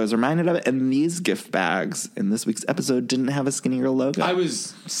love that I was reminded of it. And these gift bags in this week's episode didn't have a Skinny Girl logo. I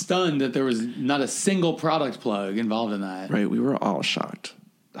was stunned that there was not a single product plug involved in that. Right. We were all shocked.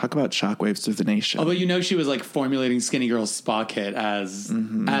 Talk about shockwaves through the nation. Although she was like formulating Skinny Girl's spa kit as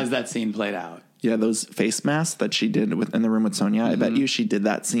that scene played out. Yeah, those face masks that she did in the room with Sonia, I bet you she did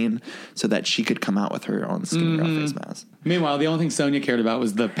that scene so that she could come out with her own Skinny Girl face mask. Meanwhile, the only thing Sonia cared about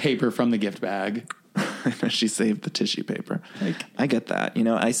was the paper from the gift bag. She saved the tissue paper. I get that.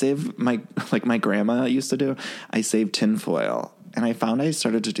 I save my grandma used to do. I save tinfoil. And I found I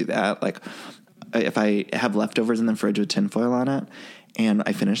started to do that. Like if I have leftovers in the fridge with tinfoil on it, and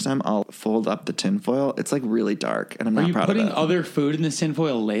I finish them, I'll fold up the tinfoil. It's like really dark, and I'm not proud of it. Are you putting other food in this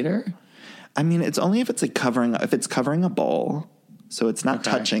tinfoil later? I mean, it's only if it's like covering a bowl, so it's not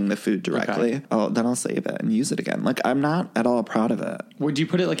touching the food directly. Okay. Then I'll save it and use it again. Like I'm not at all proud of it. Would you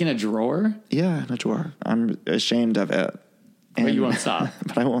put it like in a drawer? Yeah, in a drawer. I'm ashamed of it. But you won't stop.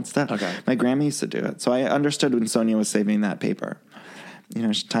 But I won't stop. Okay. My grandma used to do it, so I understood when Sonia was saving that paper.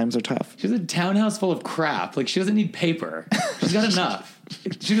 Times are tough. She has a townhouse full of crap. Like, she doesn't need paper. She's got enough.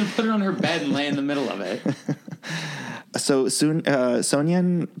 She's going to put it on her bed and lay in the middle of it. So soon, Sonia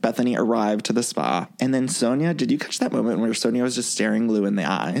and Bethany arrived to the spa. And then Sonia, did you catch that moment where Sonia was just staring Lou in the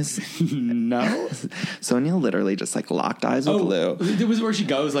eyes? No. Sonia literally just like locked eyes with Lou. It was where she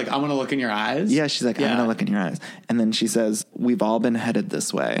goes like, I want to look in your eyes. Yeah, she's like, I'm going to look in your eyes. And then she says, we've all been headed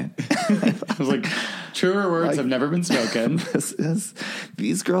this way. I was like, truer words have never been spoken.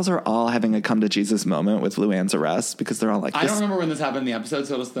 These girls are all having a come to Jesus moment with Luann's arrest because they're all like, I don't remember when this happened in the episode,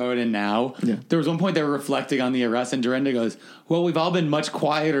 so let's throw it in now. Yeah. There was one point they were reflecting on the arrest, and Dorinda goes, well, we've all been much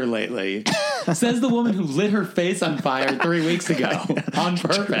quieter lately. Says the woman who lit her face on fire 3 weeks ago on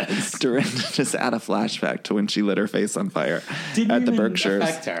purpose. Dorinda just had a flashback to when she lit her face on fire Didn't at the even Berkshires.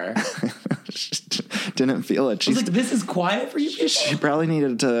 affect her. Didn't feel it. I was like, this is quiet for you people? She probably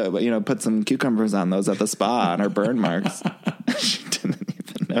needed to, put some cucumbers on those at the spa on her burn marks. She didn't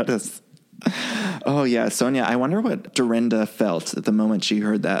even notice. Oh, yeah. Sonia, I wonder what Dorinda felt at the moment she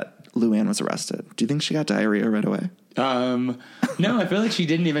heard that Luann was arrested. Do you think she got diarrhea right away? No, I feel like she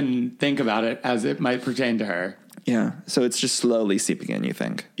didn't even think about it as it might pertain to her. Yeah. So it's just slowly seeping in, you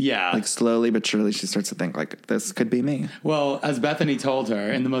think? Yeah. Like slowly but surely she starts to think like, this could be me. Well, as Bethany told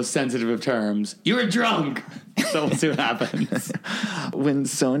her in the most sensitive of terms, you were drunk. So we'll see what happens. When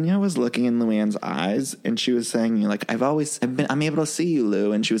Sonia was looking in Luann's eyes and she was saying, I'm able to see you,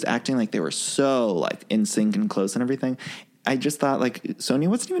 Lou. And she was acting like they were so like in sync and close and everything. I just thought, like, Sonia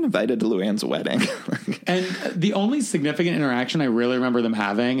wasn't even invited to Luann's wedding. And the only significant interaction I really remember them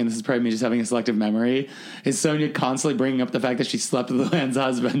having, and this is probably me just having a selective memory, is Sonia constantly bringing up the fact that she slept with Luann's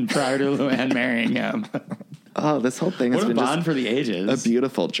husband prior to Luann marrying him. Oh, this whole thing has What a been bond just for the ages. a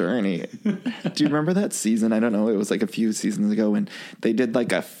beautiful journey. Do you remember that season? I don't know. It was like a few seasons ago when they did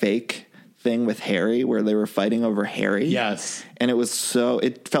like a fake thing with Harry where they were fighting over Harry. Yes. And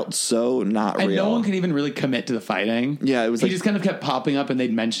it felt so not and real. no one could even really commit to the fighting. Yeah, it was he like, just kind of kept popping up and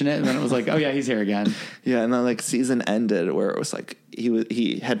they'd mention it and then it was like, oh yeah, he's here again. Yeah, and then like season ended where it was like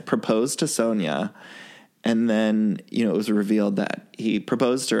he had proposed to Sonia. And then, it was revealed that he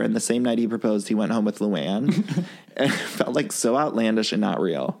proposed to her, and the same night he proposed, he went home with Luann. And it felt like so outlandish and not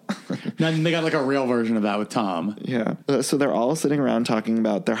real. Then they got like a real version of that with Tom. Yeah. So they're all sitting around talking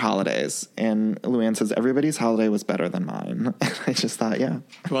about their holidays. And Luann says, everybody's holiday was better than mine. And I just thought, yeah.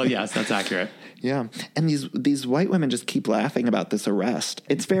 Well, yes, that's accurate. Yeah. And these white women just keep laughing about this arrest.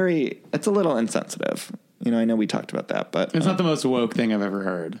 It's a little insensitive. I know we talked about that, but it's not the most woke thing I've ever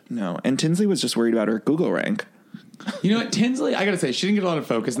heard. No. And Tinsley was just worried about her Google rank. You know what? Tinsley, I got to say, she didn't get a lot of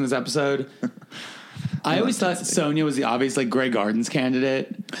focus in this episode. I always thought Sonia was the obvious, like, Grey Gardens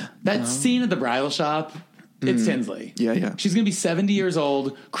candidate. That scene at the bridal shop, it's Tinsley. Yeah, yeah. She's going to be 70 years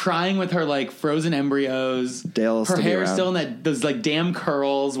old, crying with her, like, frozen embryos. Dale's her still hair is around. still in those, like, damn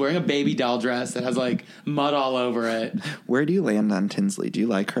curls, wearing a baby doll dress that has, like, mud all over it. Where do you land on Tinsley? Do you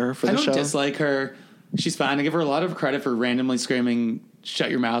like her for the show? I don't dislike her. She's fine. I give her a lot of credit for randomly screaming, shut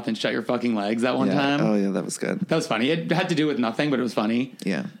your mouth and shut your fucking legs that one time. Oh, yeah, that was good. That was funny. It had to do with nothing, but it was funny.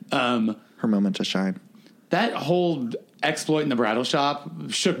 Yeah. Her moment to shine. That whole exploit in the bridal shop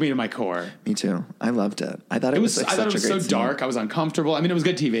shook me to my core. Me too. I loved it. I thought it was like, I thought it was so dark. I was uncomfortable. I mean, it was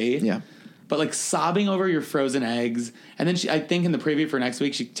good TV. Yeah. But like sobbing over your frozen eggs. And then I think in the preview for next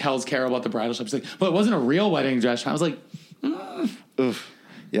week, she tells Carol about the bridal shop. She's like, well, it wasn't a real wedding dress. I was like, oof.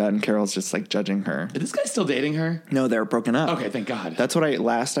 Yeah, and Carol's just like judging her. Is this guy still dating her? No, they're broken up. Okay, thank God. That's what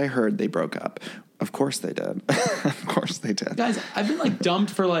last I heard they broke up. Of course they did. Of course they did. Guys, I've been like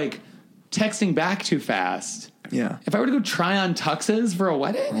dumped for like texting back too fast. Yeah. If I were to go try on tuxes for a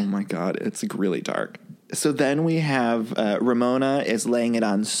wedding. Oh my God, it's like really dark. So then we have Ramona is laying it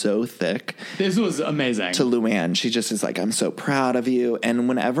on so thick. This was amazing. To Luann. She just is like, I'm so proud of you. And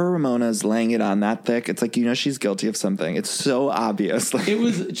whenever Ramona's laying it on that thick, it's like, she's guilty of something. It's so obvious. Like, it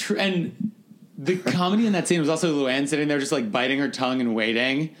was true. And the comedy in that scene was also Luann sitting there just like biting her tongue and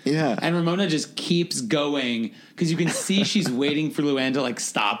waiting. Yeah. And Ramona just keeps going because you can see she's waiting for Luann to like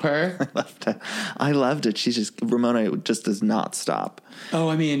stop her. I loved it. Ramona just does not stop. Oh,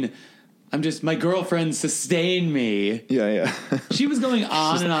 I mean, my girlfriend sustained me. Yeah. She was going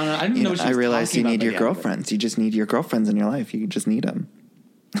on and on. I didn't know what she was I realized you need your about girlfriends. You just need your girlfriends in your life. You just need them.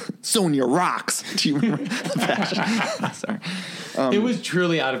 Sonia rocks. Do you remember that? Sorry. It was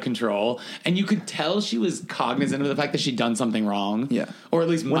truly out of control. And you could tell she was cognizant of the fact that she'd done something wrong. Yeah. Or at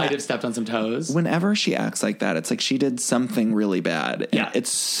least might have stepped on some toes. Whenever she acts like that, it's like she did something really bad. Yeah. And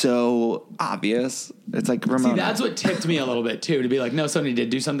it's so obvious. It's like Ramona. See, that's what tipped me a little bit, too, to be like, no, Sonia did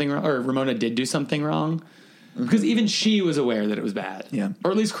do something wrong, or Ramona did do something wrong. Because even she was aware that it was bad. Yeah.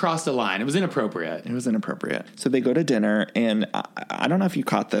 Or at least crossed a line. It was inappropriate. It was inappropriate. So they go to dinner, and I don't know if you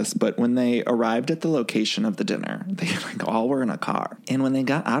caught this, but when they arrived at the location of the dinner, they like all were in a car. And when they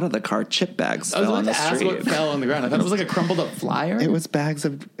got out of the car, chip bags fell on the street. I was about to ask what fell on the ground. I thought it was like a crumpled up flyer. It was bags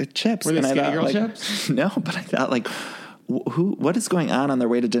of chips. Were they Skinny Girl like, chips? No, but I thought like, what is going on their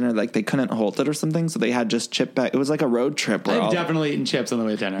way to dinner? Like they couldn't hold it or something, so they had just chip bag. It was like a road trip. I've definitely eaten chips on the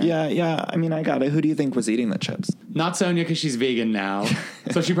way to dinner. Yeah. I mean, I got it. Who do you think was eating the chips? Not Sonia, because she's vegan now.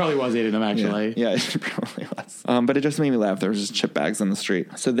 So she probably was eating them, actually. Yeah, she probably was. But it just made me laugh. There was just chip bags on the street.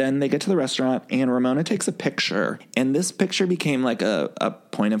 So then they get to the restaurant, and Ramona takes a picture. And this picture became like a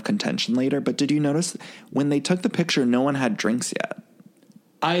point of contention later. But did you notice when they took the picture, no one had drinks yet?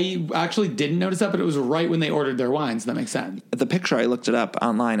 I actually didn't notice that, but it was right when they ordered their wine, so that makes sense. The picture, I looked it up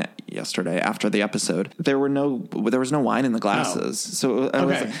online yesterday after the episode. There was no wine in the glasses. Oh. So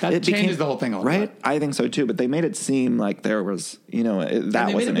that changes the whole thing a little right? bit. I think so too, but they made it seem like there was, that was an issue.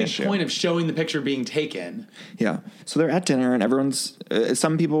 They made a big point of showing the picture being taken. Yeah. So they're at dinner and everyone's,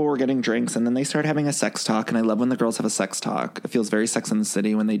 some people were getting drinks and then they start having a sex talk. And I love when the girls have a sex talk. It feels very Sex and the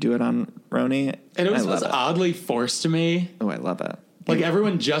City when they do it on Roni. And it was oddly forced to me. Oh, I love it. Like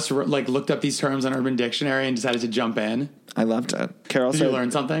everyone just looked up these terms on Urban Dictionary and decided to jump in. I loved it. Carol Did said, you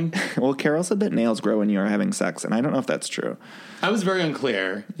learn something? Well, Carol said that nails grow when you are having sex, and I don't know if that's true. I was very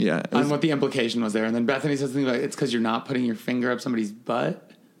unclear. Yeah, on what the implication was there. And then Bethany said something like, it's because you're not putting your finger up somebody's butt.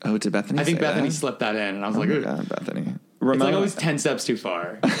 Oh, did Bethany I think say Bethany that? slipped that in, and I was Oh like, my ooh. God, Bethany. It's like always 10 steps too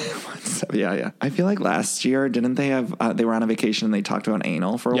far. Yeah. I feel like last year, didn't they have, they were on a vacation and they talked about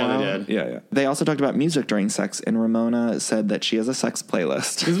anal for a while? Yeah, they did. Yeah. They also talked about music during sex, and Ramona said that she has a sex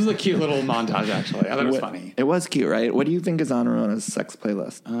playlist. This was a cute little montage, actually. I thought it was funny. It was cute, right? What do you think is on Ramona's sex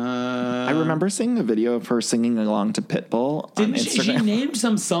playlist? I remember seeing a video of her singing along to Pitbull on Instagram. She named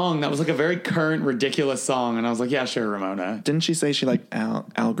some song that was like a very current, ridiculous song, and I was like, yeah, sure, Ramona. Didn't she say she liked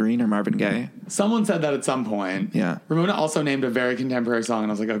Al Green or Marvin Gaye? Someone said that at some point. Yeah. Ramona also named a very contemporary song,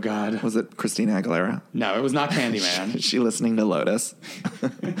 and I was like, oh, God. Was it Christina Aguilera? No, it was not Candyman. Is she listening to Lotus?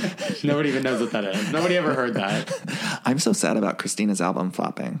 Nobody even knows what that is. Nobody ever heard that. I'm so sad about Christina's album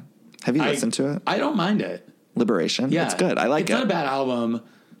flopping. Have you listened to it? I don't mind it. Liberation? Yeah. It's good. I like it. It's not a bad album.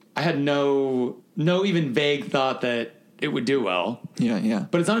 I had no even vague thought that it would do well. Yeah.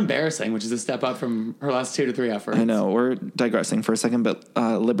 But it's not embarrassing, which is a step up from her last 2 to 3 efforts. I know. We're digressing for a second, but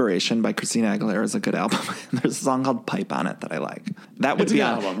Liberation by Christina Aguilera is a good album. There's a song called Pipe on it that I like. That would It's a be good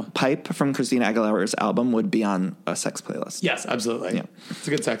on album. Pipe from Christina Aguilera's album would be on a sex playlist. Yes, absolutely. Yeah. It's a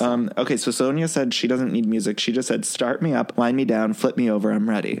good sex song. Okay, so Sonia said she doesn't need music. She just said, start me up, wind me down, flip me over, I'm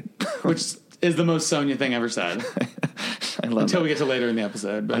ready. Which is the most Sonia thing ever said. I love Until it. we get to later in the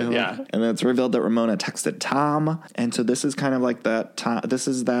episode. But yeah. And then it's revealed that Ramona texted Tom. And so this is kind of like that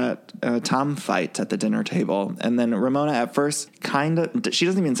Tom fight at the dinner table. And then Ramona at first she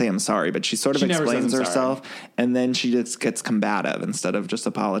doesn't even say I'm sorry, but she sort of explains herself. And then she just gets combative. Instead of just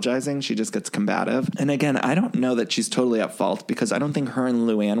apologizing, she just gets combative. And again, I don't know that she's totally at fault because I don't think her and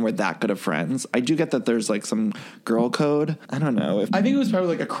Luann were that good of friends. I do get that there's like some girl code. I don't know. I think it was probably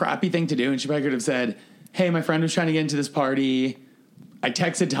like a crappy thing to do. And she probably could have said, hey, my friend was trying to get into this party. I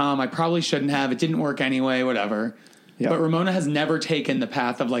texted Tom. I probably shouldn't have. It didn't work anyway, whatever. Yeah. But Ramona has never taken the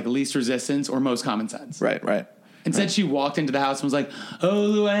path of like least resistance or most common sense. Right. Instead, she walked into the house and was like, "Oh,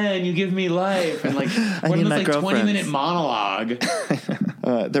 Luann, you give me life," and like need went on my this like girlfriends. 20-minute monologue.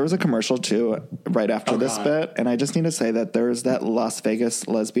 There was a commercial too right after this bit, and I just need to say that there's that Las Vegas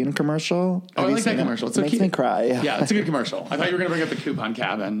lesbian commercial. Oh, Have I you like that seen it? commercial. It's It so makes cute. me cry. Yeah, it's a good commercial. I thought you were going to bring up the coupon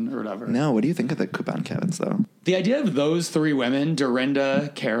cabin or whatever. No, what do you think of the coupon cabins though? The idea of those three women,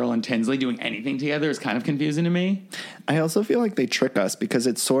 Dorinda, Carol, and Tinsley, doing anything together is kind of confusing to me. I also feel like they trick us because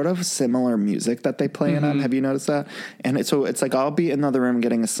it's sort of similar music that they play in on. Have you noticed that? And it's like I'll be in the other room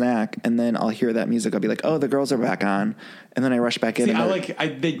getting a snack, and then I'll hear that music. I'll be like, "Oh, the girls are back on," and then I rush back in. See,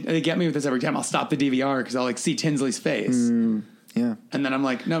 and they get me with this every time. I'll stop the DVR because I'll like see Tinsley's face, yeah, and then I'm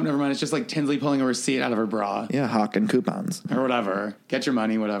like, "No, never mind. It's just like Tinsley pulling a receipt out of her bra yeah, hawking coupons. or whatever. Get your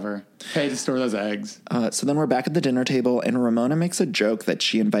money, whatever. Pay to store those eggs." So then we're back at the dinner table, and Ramona makes a joke that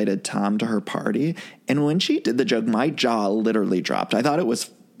she invited Tom to her party. And when she did the joke, my jaw literally dropped. I thought it was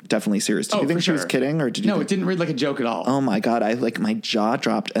definitely serious. Did you think for she was sure. kidding, or did you? No, think- it didn't read like a joke at all. Oh my God, my jaw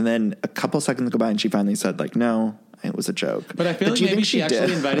dropped. And then a couple seconds go by, and she finally said, like, no, it was a joke. But I feel like do you maybe think she actually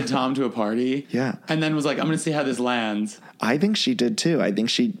did? invited Tom to a party. Yeah. And then was like, I'm going to see how this lands. I think she did too. I think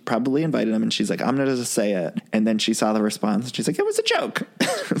she probably invited him, and she's like, I'm going to just say it. And then she saw the response, and she's like, it was a joke.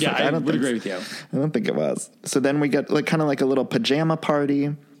 Yeah, I would agree with you. I don't think it was. So then we get like kind of like a little pajama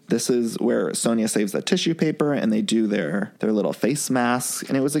party. This is where Sonia saves the tissue paper, and they do their little face masks,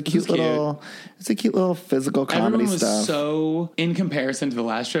 and it was a cute little physical comedy Everyone was stuff. so, in comparison to the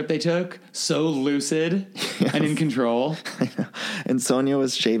last trip they took, so lucid and in control, And Sonia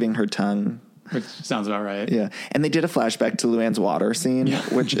was shaving her tongue. which sounds about right. Yeah. And they did a flashback to Luann's water scene,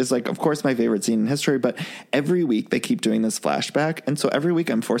 which is like, of course, my favorite scene in history. But every week they keep doing this flashback. And so every week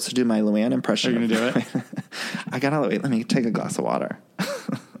I'm forced to do my Luann impression. Are you going to do it? I got to wait. Let me take a glass of water.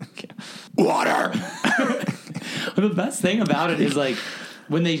 Okay. Water. Well, the best thing about it is like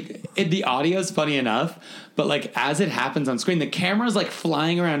when the audio is funny enough, but like as it happens on screen, the camera's like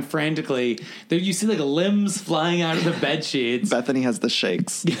flying around frantically. There you see like limbs flying out of the bed sheets. Bethany has the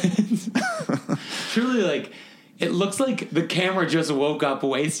shakes. Truly, like it looks like the camera just woke up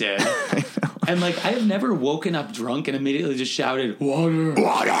wasted. And like I have never woken up drunk and immediately just shouted water.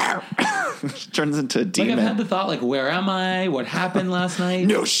 Water. Turns into a Like demon. I've had the thought, like, where am I? What happened last night?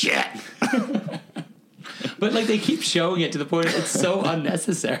 No shit. But like they keep showing it to the point it's so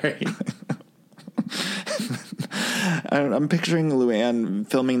unnecessary. I'm picturing Luann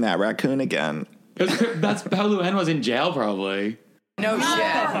filming that raccoon again. That's how Luann was in jail, probably. No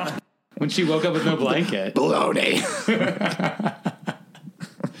shit. When she woke up with no blanket. Baloney.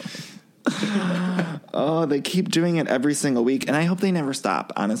 Oh, they keep doing it every single week, and I hope they never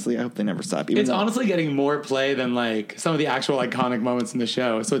stop. Honestly, I hope they never stop. Even It's though- honestly getting more play than like some of the actual iconic moments in the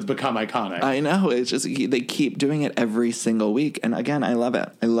show, so it's become iconic. I know. It's just they keep doing it every single week, and again, I love it.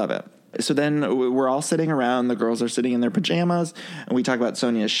 I love it. So then we're all sitting around. The girls are sitting in their pajamas, and we talk about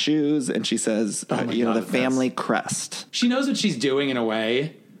Sonia's shoes, and she says, my God, the family crest. She knows what she's doing in a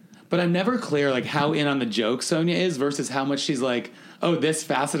way, but I'm never clear like how in on the joke Sonia is versus how much she's like, oh, this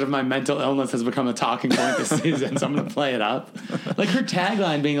facet of my mental illness has become a talking point this season, so I'm going to play it up. Like her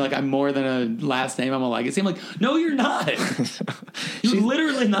tagline being like, I'm more than a last name, I'm a legacy. I'm like, no, you're not. You're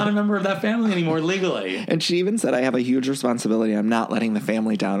literally not a member of that family anymore legally. And she even said, I have a huge responsibility. I'm not letting the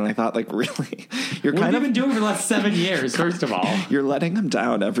family down. And I thought, like, really? You're What kind have of you been doing for the last 7 years, first of all? You're letting them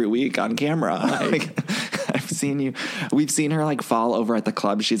down every week on camera. Like, I've seen you. We've seen her like fall over at the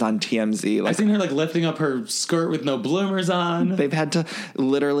club. She's on TMZ. Like, I've seen her like lifting up her skirt with no bloomers on. they've had to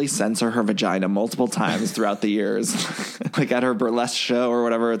literally censor her vagina multiple times throughout the years, like at her burlesque show or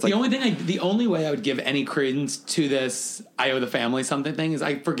whatever. It's like The only way I would give any credence to this I owe the family something thing is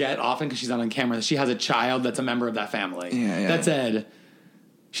I forget often because she's not on camera that she has a child that's a member of that family. Yeah. That said,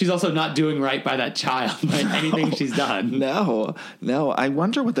 she's also not doing right by that child by anything she's done. No. I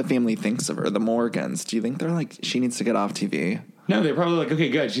wonder what the family thinks of her. The Morgans. Do you think they're like she needs to get off TV? No, they're probably like, okay,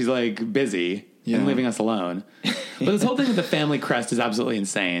 good. She's like busy and leaving us alone. But this whole thing with the family crest is absolutely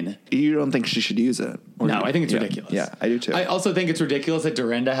insane. You don't think she should use it? No, I think it's ridiculous. Yeah, I do too. I also think it's ridiculous that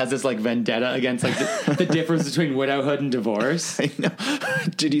Dorinda has this like vendetta against like the difference between widowhood and divorce. I know.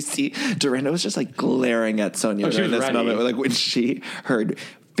 Did you see? Dorinda was just like glaring at Sonia she during was this ready. moment. Like when she heard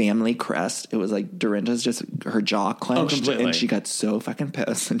family crest. It was like Dorinda's just her jaw clenched, completely. and she got so fucking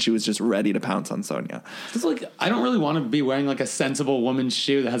pissed, and she was just ready to pounce on Sonia. It's like, I don't really want to be wearing like a sensible woman's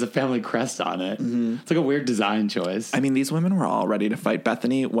shoe that has a family crest on it. It's like a weird design choice. I mean, these women were all ready to fight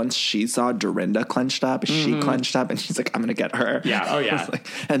Bethany. Once she saw Dorinda clenched up, she clenched up, and she's like, I'm going to get her. Yeah. Oh, yeah. Like,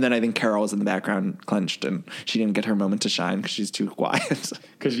 and then I think Carol was in the background clenched, and she didn't get her moment to shine because she's too quiet.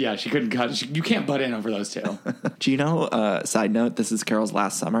 Because, yeah, she couldn't cut. You can't butt in over those two. Do you know, side note, this is Carol's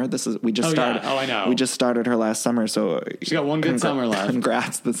last summer. We just Oh, yeah. started. Oh, I know. We just started her last summer, so She got one good summer left.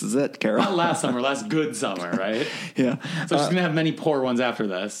 Congrats. This is it, Carol. Not last summer, last good summer, right? Yeah. So she's going to have many poor ones after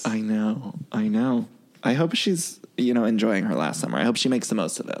this. I know. I hope she's, enjoying her last summer. I hope she makes the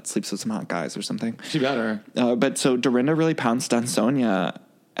most of it. Sleeps with some hot guys or something. She better. But so Dorinda really pounced on Sonia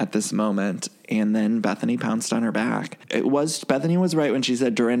at this moment, and then Bethany pounced on her back. Bethany was right when she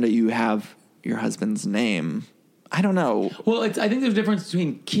said, Dorinda, you have your husband's name. I don't know. Well, I think there's a difference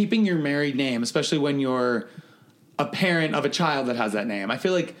between keeping your married name, especially when you're a parent of a child that has that name. I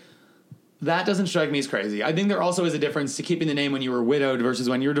feel like that doesn't strike me as crazy. I think there also is a difference to keeping the name when you were widowed versus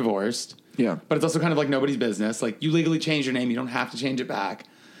when you're divorced. Yeah. But it's also kind of like nobody's business. Like, you legally change your name. You don't have to change it back.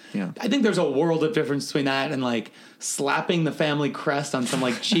 Yeah. I think there's a world of difference between that and, like, slapping the family crest on some,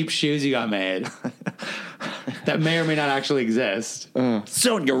 like, cheap shoes you got made that may or may not actually exist.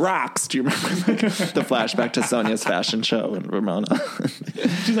 Sonia rocks. Do you remember the flashback to Sonia's fashion show in Ramona?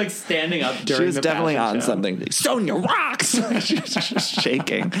 She's, like, standing up during She was the definitely fashion on show. something. Sonia rocks. She's just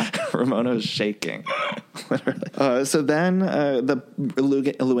shaking. Ramona was shaking. Literally. So then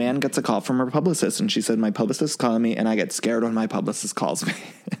Luann gets a call from her publicist, and she said, my publicist is calling me, and I get scared when my publicist calls me.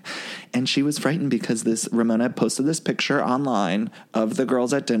 And she was frightened because Ramona posted this picture online of the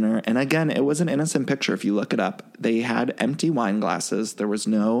girls at dinner. And again, it was an innocent picture. If you look it up, they had empty wine glasses. There was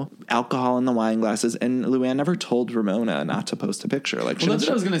no alcohol in the wine glasses. And Luann never told Ramona not to post a picture. Like, Well, that's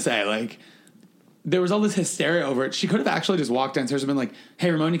what I was going to say. Like, there was all this hysteria over it. She could have actually just walked downstairs and been like, hey,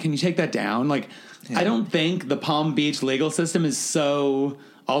 Ramona, can you take that down? Like, yeah. I don't think the Palm Beach legal system is so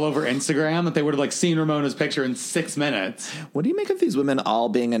all over Instagram that they would have, like, seen Ramona's picture in 6 minutes. What do you make of these women all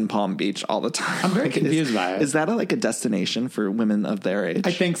being in Palm Beach all the time? I'm very confused by it. Is that a destination for women of their age?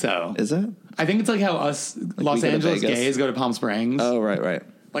 I think so. Is it? I think it's like how us Los Angeles gays go to Palm Springs. Oh, right.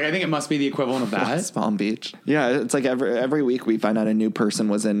 Like, I think it must be the equivalent of that. West Palm Beach. Yeah, it's like every week we find out a new person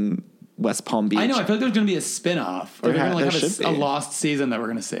was in West Palm Beach. I know. I feel like there's going to be a spin-off. Or they're going to have a lost season that we're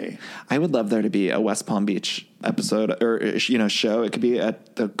going to see. I would love there to be a West Palm Beach episode or, show. It could be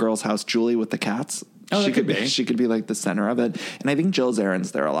at the girl's house, Julie with the cats. Oh, she could be. She could be like the center of it. And I think Jill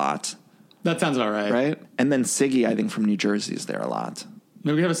Zarin's there a lot. That sounds about right. Right? And then Siggy, I think, from New Jersey is there a lot.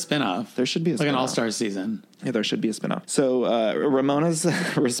 Maybe we have a spin-off. There should be a spin-off. Like an all-star season. Yeah, there should be a spin-off. So Ramona's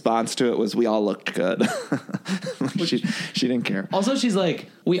response to it was, we all looked good. she didn't care. Also, she's like,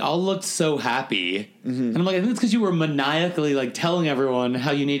 we all looked so happy. Mm-hmm. And I'm like, I think it's because you were maniacally, like, telling everyone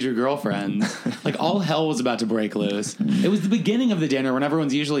how you need your girlfriend. Like, all hell was about to break loose. It was the beginning of the dinner when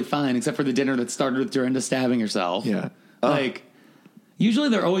everyone's usually fine, except for the dinner that started with Dorinda stabbing herself. Yeah. Like, usually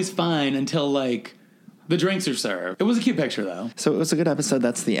they're always fine until, like, the drinks are served. It was a cute picture, though. So it was a good episode.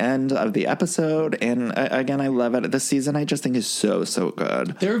 That's the end of the episode. And again, I love it. This season, I just think is so, so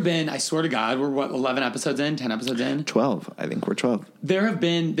good. There have been, I swear to God, we're 11 episodes in, 10 episodes in? 12. I think we're 12. There's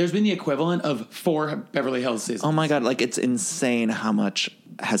been the equivalent of 4 Beverly Hills seasons. Oh my God. Like, it's insane how much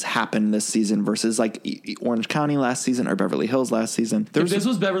has happened this season versus like Orange County last season or Beverly Hills last season. If this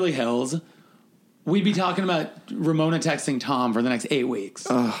was Beverly Hills, we'd be talking about Ramona texting Tom for the next 8 weeks.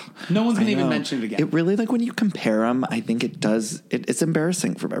 No one's going to even mention it again. It really, like, when you compare them, I think it does. It's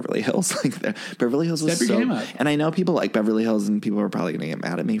embarrassing for Beverly Hills. Like, Beverly Hills was so. And I know people like Beverly Hills, and people are probably going to get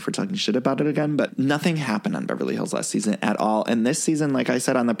mad at me for talking shit about it again. But nothing happened on Beverly Hills last season at all. And this season, like I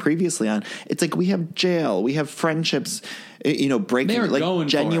said on the previously on, it's like we have jail, we have friendships, breaking, like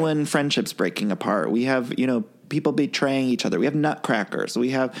genuine friendships breaking apart. We have, people betraying each other. We have nutcrackers.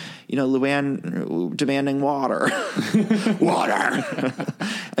 We have, Luann demanding water. Water.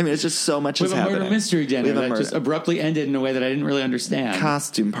 I mean, it's just so much is happening. We have a murder mystery dinner that just abruptly ended in a way that I didn't really understand.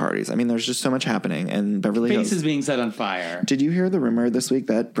 Costume parties. I mean, there's just so much happening. And Beverly Hills. Faces being set on fire. Did you hear the rumor this week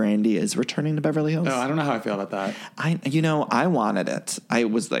that Brandy is returning to Beverly Hills? Oh, I don't know how I feel about that. I wanted it. I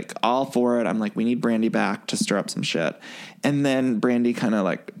was like all for it. I'm like, we need Brandy back to stir up some shit. And then Brandy kind of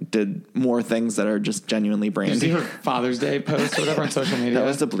like did more things that are just genuinely Brandy. Did you see her Father's Day post or whatever on social media? That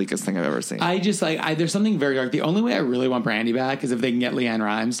was the bleakest thing I've ever seen. I just there's something very dark. The only way I really want Brandy back is if they can get Leanne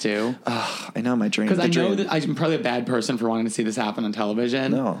Rimes too. I know my dream. Because I know that I'm probably a bad person for wanting to see this happen on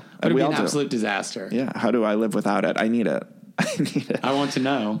television. No. But it'd be an absolute disaster. Yeah. How do I live without it? I need it. I want to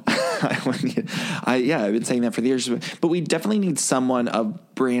know. I've been saying that for years, but we definitely need someone of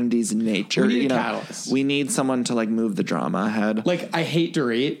Brandy's nature. We need a catalyst. We need someone to like move the drama ahead. Like, I hate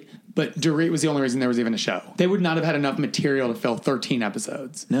Dorit, but Dorit was the only reason there was even a show. They would not have had enough material to fill 13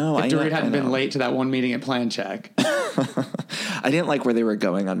 episodes. No, if I Dorit know, hadn't I been know. late to that one meeting at Plan Check. I didn't like where they were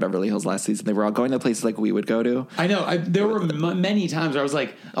going on Beverly Hills last season. They were all going to places like we would go to. I know. There were many times where I was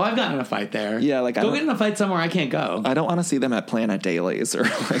like, "Oh, I've gotten in a fight there." Yeah, like, go get in a fight somewhere I can't go. I don't want to see them at Planet Dailies or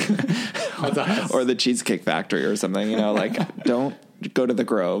like That's us. or the Cheesecake Factory or something. You know, like don't go to the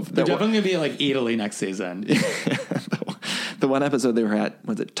Grove. They're definitely gonna be at, like, Italy next season. The one episode they were at,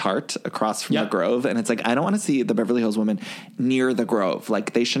 was it Tarte across from the Grove? And it's like, I don't want to see the Beverly Hills women near the Grove.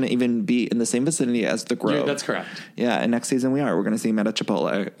 Like, they shouldn't even be in the same vicinity as the Grove. Yeah, that's correct. Yeah, and next season we are. We're going to see them at a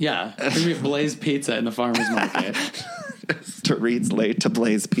Chipotle. Yeah, we're gonna be at Blaze Pizza in the farmer's market. Dorit's late to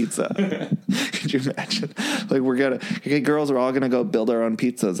Blaze Pizza. Could you imagine? Like, girls are all going to go build our own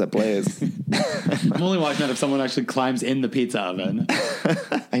pizzas at Blaze. I'm only watching that if someone actually climbs in the pizza oven.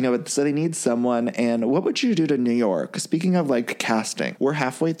 I know, but so they need someone. And what would you do to New York? Speaking of like casting, we're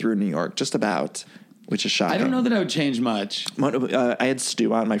halfway through New York, just about, which is shocking. I don't know that I would change much. I had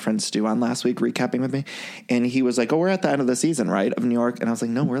Stu on, my friend Stu on last week, recapping with me, and he was like, "Oh, we're at the end of the season, right, of New York?" And I was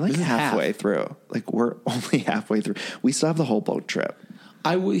like, "No, we're like halfway through. Like, we're only halfway through. We still have the whole boat trip."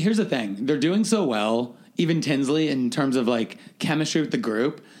 Here's the thing: they're doing so well, even Tinsley, in terms of like chemistry with the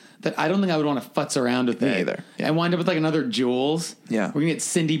group, that I don't think I would want to futz around with it. either. Yeah. And wind up with like another Jules. Yeah. We're gonna get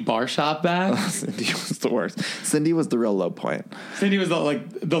Cindy Barshop back. Cindy was the worst. Cindy was the real low point. Cindy was the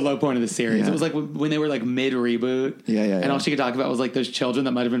low point of the series. Yeah. It was like when they were like mid reboot. And all she could talk about was like those children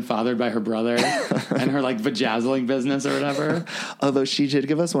that might have been fathered by her brother and her like vajazzling business or whatever. Although she did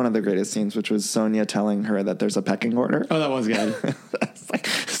give us one of the greatest scenes, which was Sonia telling her that there's a pecking order. Oh, that was good. That's like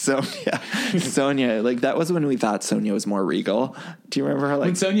Sonia, like that was when we thought Sonia was more regal. Do you remember her? Like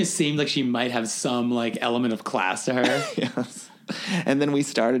When Sonia seemed like she might have some like element of class to her. yes. And then we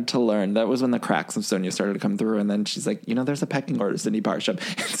started to learn. That was when the cracks of Sonia started to come through. And then she's like, there's a pecking order, Cindy Barshop.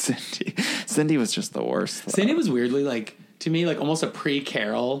 And Cindy was just the worst. Cindy was weirdly like, to me, like almost a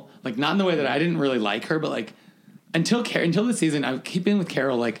pre-Carol. Like not in the way that I didn't really like her, but like until the season, I keep being with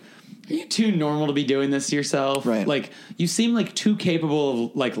Carol like, are you too normal to be doing this to yourself? Right. Like, you seem like too capable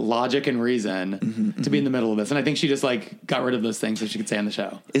of like logic and reason to be in the middle of this. And I think she just like got rid of those things so she could stay on the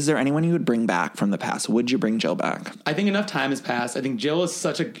show. Is there anyone you would bring back from the past? Would you bring Jill back? I think enough time has passed. I think Jill is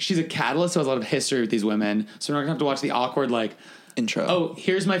she's a catalyst who has a lot of history with these women. So we're not gonna have to watch the awkward like intro. Oh,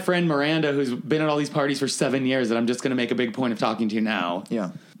 here's my friend Miranda who's been at all these parties for 7 years that I'm just gonna make a big point of talking to now.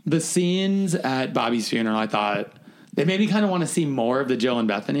 Yeah. The scenes at Bobby's funeral, I thought, they made me kind of want to see more of the Jill and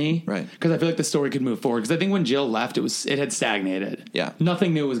Bethany. Right. Because I feel like the story could move forward. Because I think when Jill left, it had stagnated. Yeah.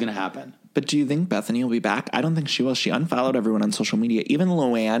 Nothing new was going to happen. But do you think Bethany will be back? I don't think she will. She unfollowed everyone on social media. Even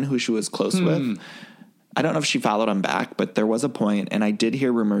Luann, who she was close with. I don't know if she followed him back, but there was a point, and I did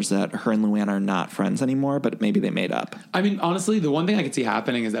hear rumors that her and Luann are not friends anymore, but maybe they made up. I mean, honestly, the one thing I could see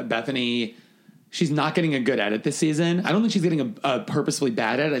happening is that Bethany, she's not getting a good edit this season. I don't think she's getting a purposefully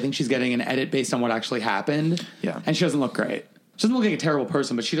bad edit. I think she's getting an edit based on what actually happened. Yeah. And she doesn't look great. She doesn't look like a terrible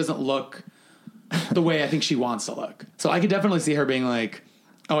person, but she doesn't look the way I think she wants to look. So I could definitely see her being like,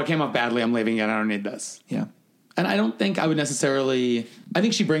 oh, I came off badly. I'm leaving again. I don't need this. Yeah. And I don't think I would necessarily, I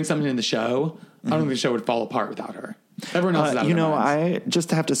think she brings something in the show. I don't think the show would fall apart without her. Everyone else is out of their minds. I just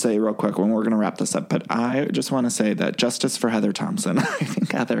have to say real quick when we're going to wrap this up, but I just want to say that justice for Heather Thompson. I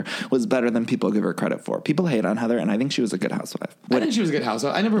think Heather was better than people give her credit for. People hate on Heather, and I think she was a good housewife. I think she was a good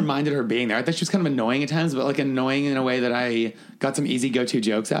housewife. I never minded her being there. I thought she was kind of annoying at times, but like annoying in a way that I got some easy go-to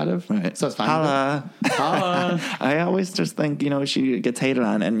jokes out of. Right. So it's fine. Holla. Holla. I always just think, she gets hated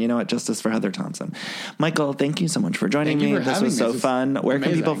on, and you know what? Justice for Heather Thompson. Michael, thank you so much for joining Thank you me. for This having was me. so This is fun. Where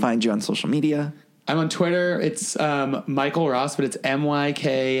can people amazing. find you on social media? I'm on Twitter. It's Michael Ross, but it's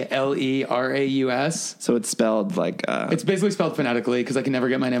MyKLERAUS. So it's spelled like... It's basically spelled phonetically because I can never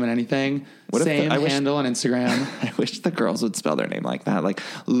get my name in anything. What if Same I wish- handle on Instagram. I wish the girls would spell their name like that, like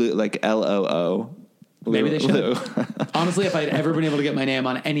Loo. Maybe they should. Lou. Honestly, if I'd ever been able to get my name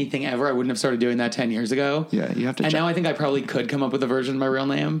on anything ever, I wouldn't have started doing that 10 years ago. Yeah, you have to And check. now I think I probably could come up with a version of my real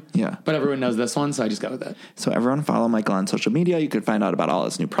name. Yeah. But everyone knows this one, so I just go with it. So everyone follow Michael on social media. You could find out about all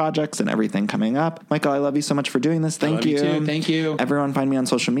his new projects and everything coming up. Michael, I love you so much for doing this. Thank love you. you too. Thank you. Everyone find me on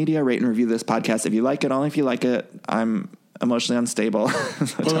social media. Rate and review this podcast if you like it. Only if you like it. I'm emotionally unstable.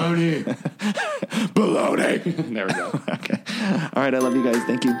 Baloney. Baloney. There we go. Okay. All right. I love you guys.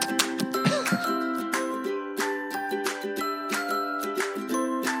 Thank you.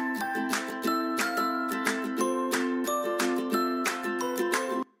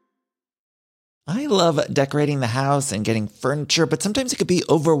 I love decorating the house and getting furniture, but sometimes it could be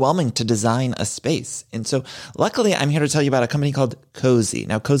overwhelming to design a space. And so luckily, I'm here to tell you about a company called Cozy.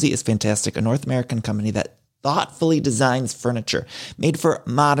 Now, Cozy is fantastic, a North American company that thoughtfully designs furniture made for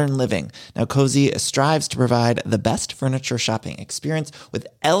modern living. Now, Cozy strives to provide the best furniture shopping experience with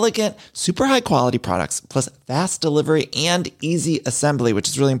elegant, super high quality products, plus fast delivery and easy assembly, which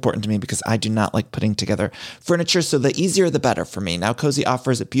is really important to me because I do not like putting together furniture. So the easier, the better for me. Now, Cozy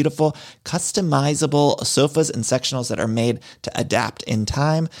offers beautiful, customizable sofas and sectionals that are made to adapt in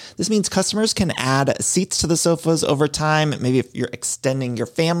time. This means customers can add seats to the sofas over time. Maybe if you're extending your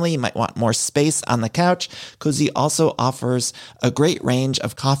family, you might want more space on the couch. Cozy also offers a great range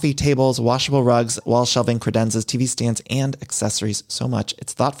of coffee tables, washable rugs, wall shelving, credenzas, TV stands, and accessories. So much.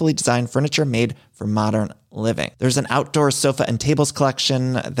 It's thoughtfully designed furniture made for modern living. There's an outdoor sofa and tables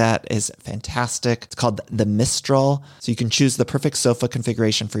collection that is fantastic. It's called the Mistral. So you can choose the perfect sofa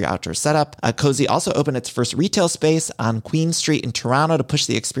configuration for your outdoor setup. Cozy also opened its first retail space on Queen Street in Toronto to push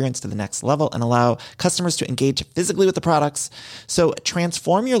the experience to the next level and allow customers to engage physically with the products. So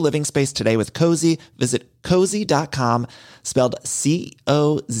transform your living space today with Cozy. Visit cozy.com, spelled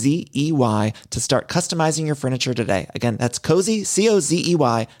COZEY, to start customizing your furniture today. Again, that's Cozy,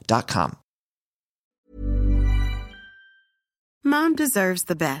 COZEY.com. Mom deserves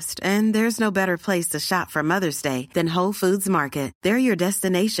the best, and there's no better place to shop for Mother's Day than Whole Foods Market. They're your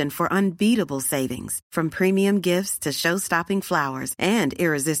destination for unbeatable savings, from premium gifts to show-stopping flowers and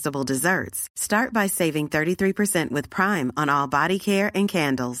irresistible desserts. Start by saving 33% with Prime on all body care and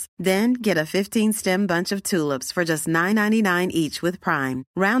candles. Then get a 15-stem bunch of tulips for just $9.99 each with Prime.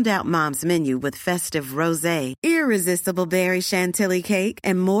 Round out Mom's menu with festive rosé, irresistible berry chantilly cake,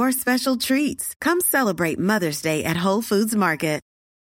 and more special treats. Come celebrate Mother's Day at Whole Foods Market.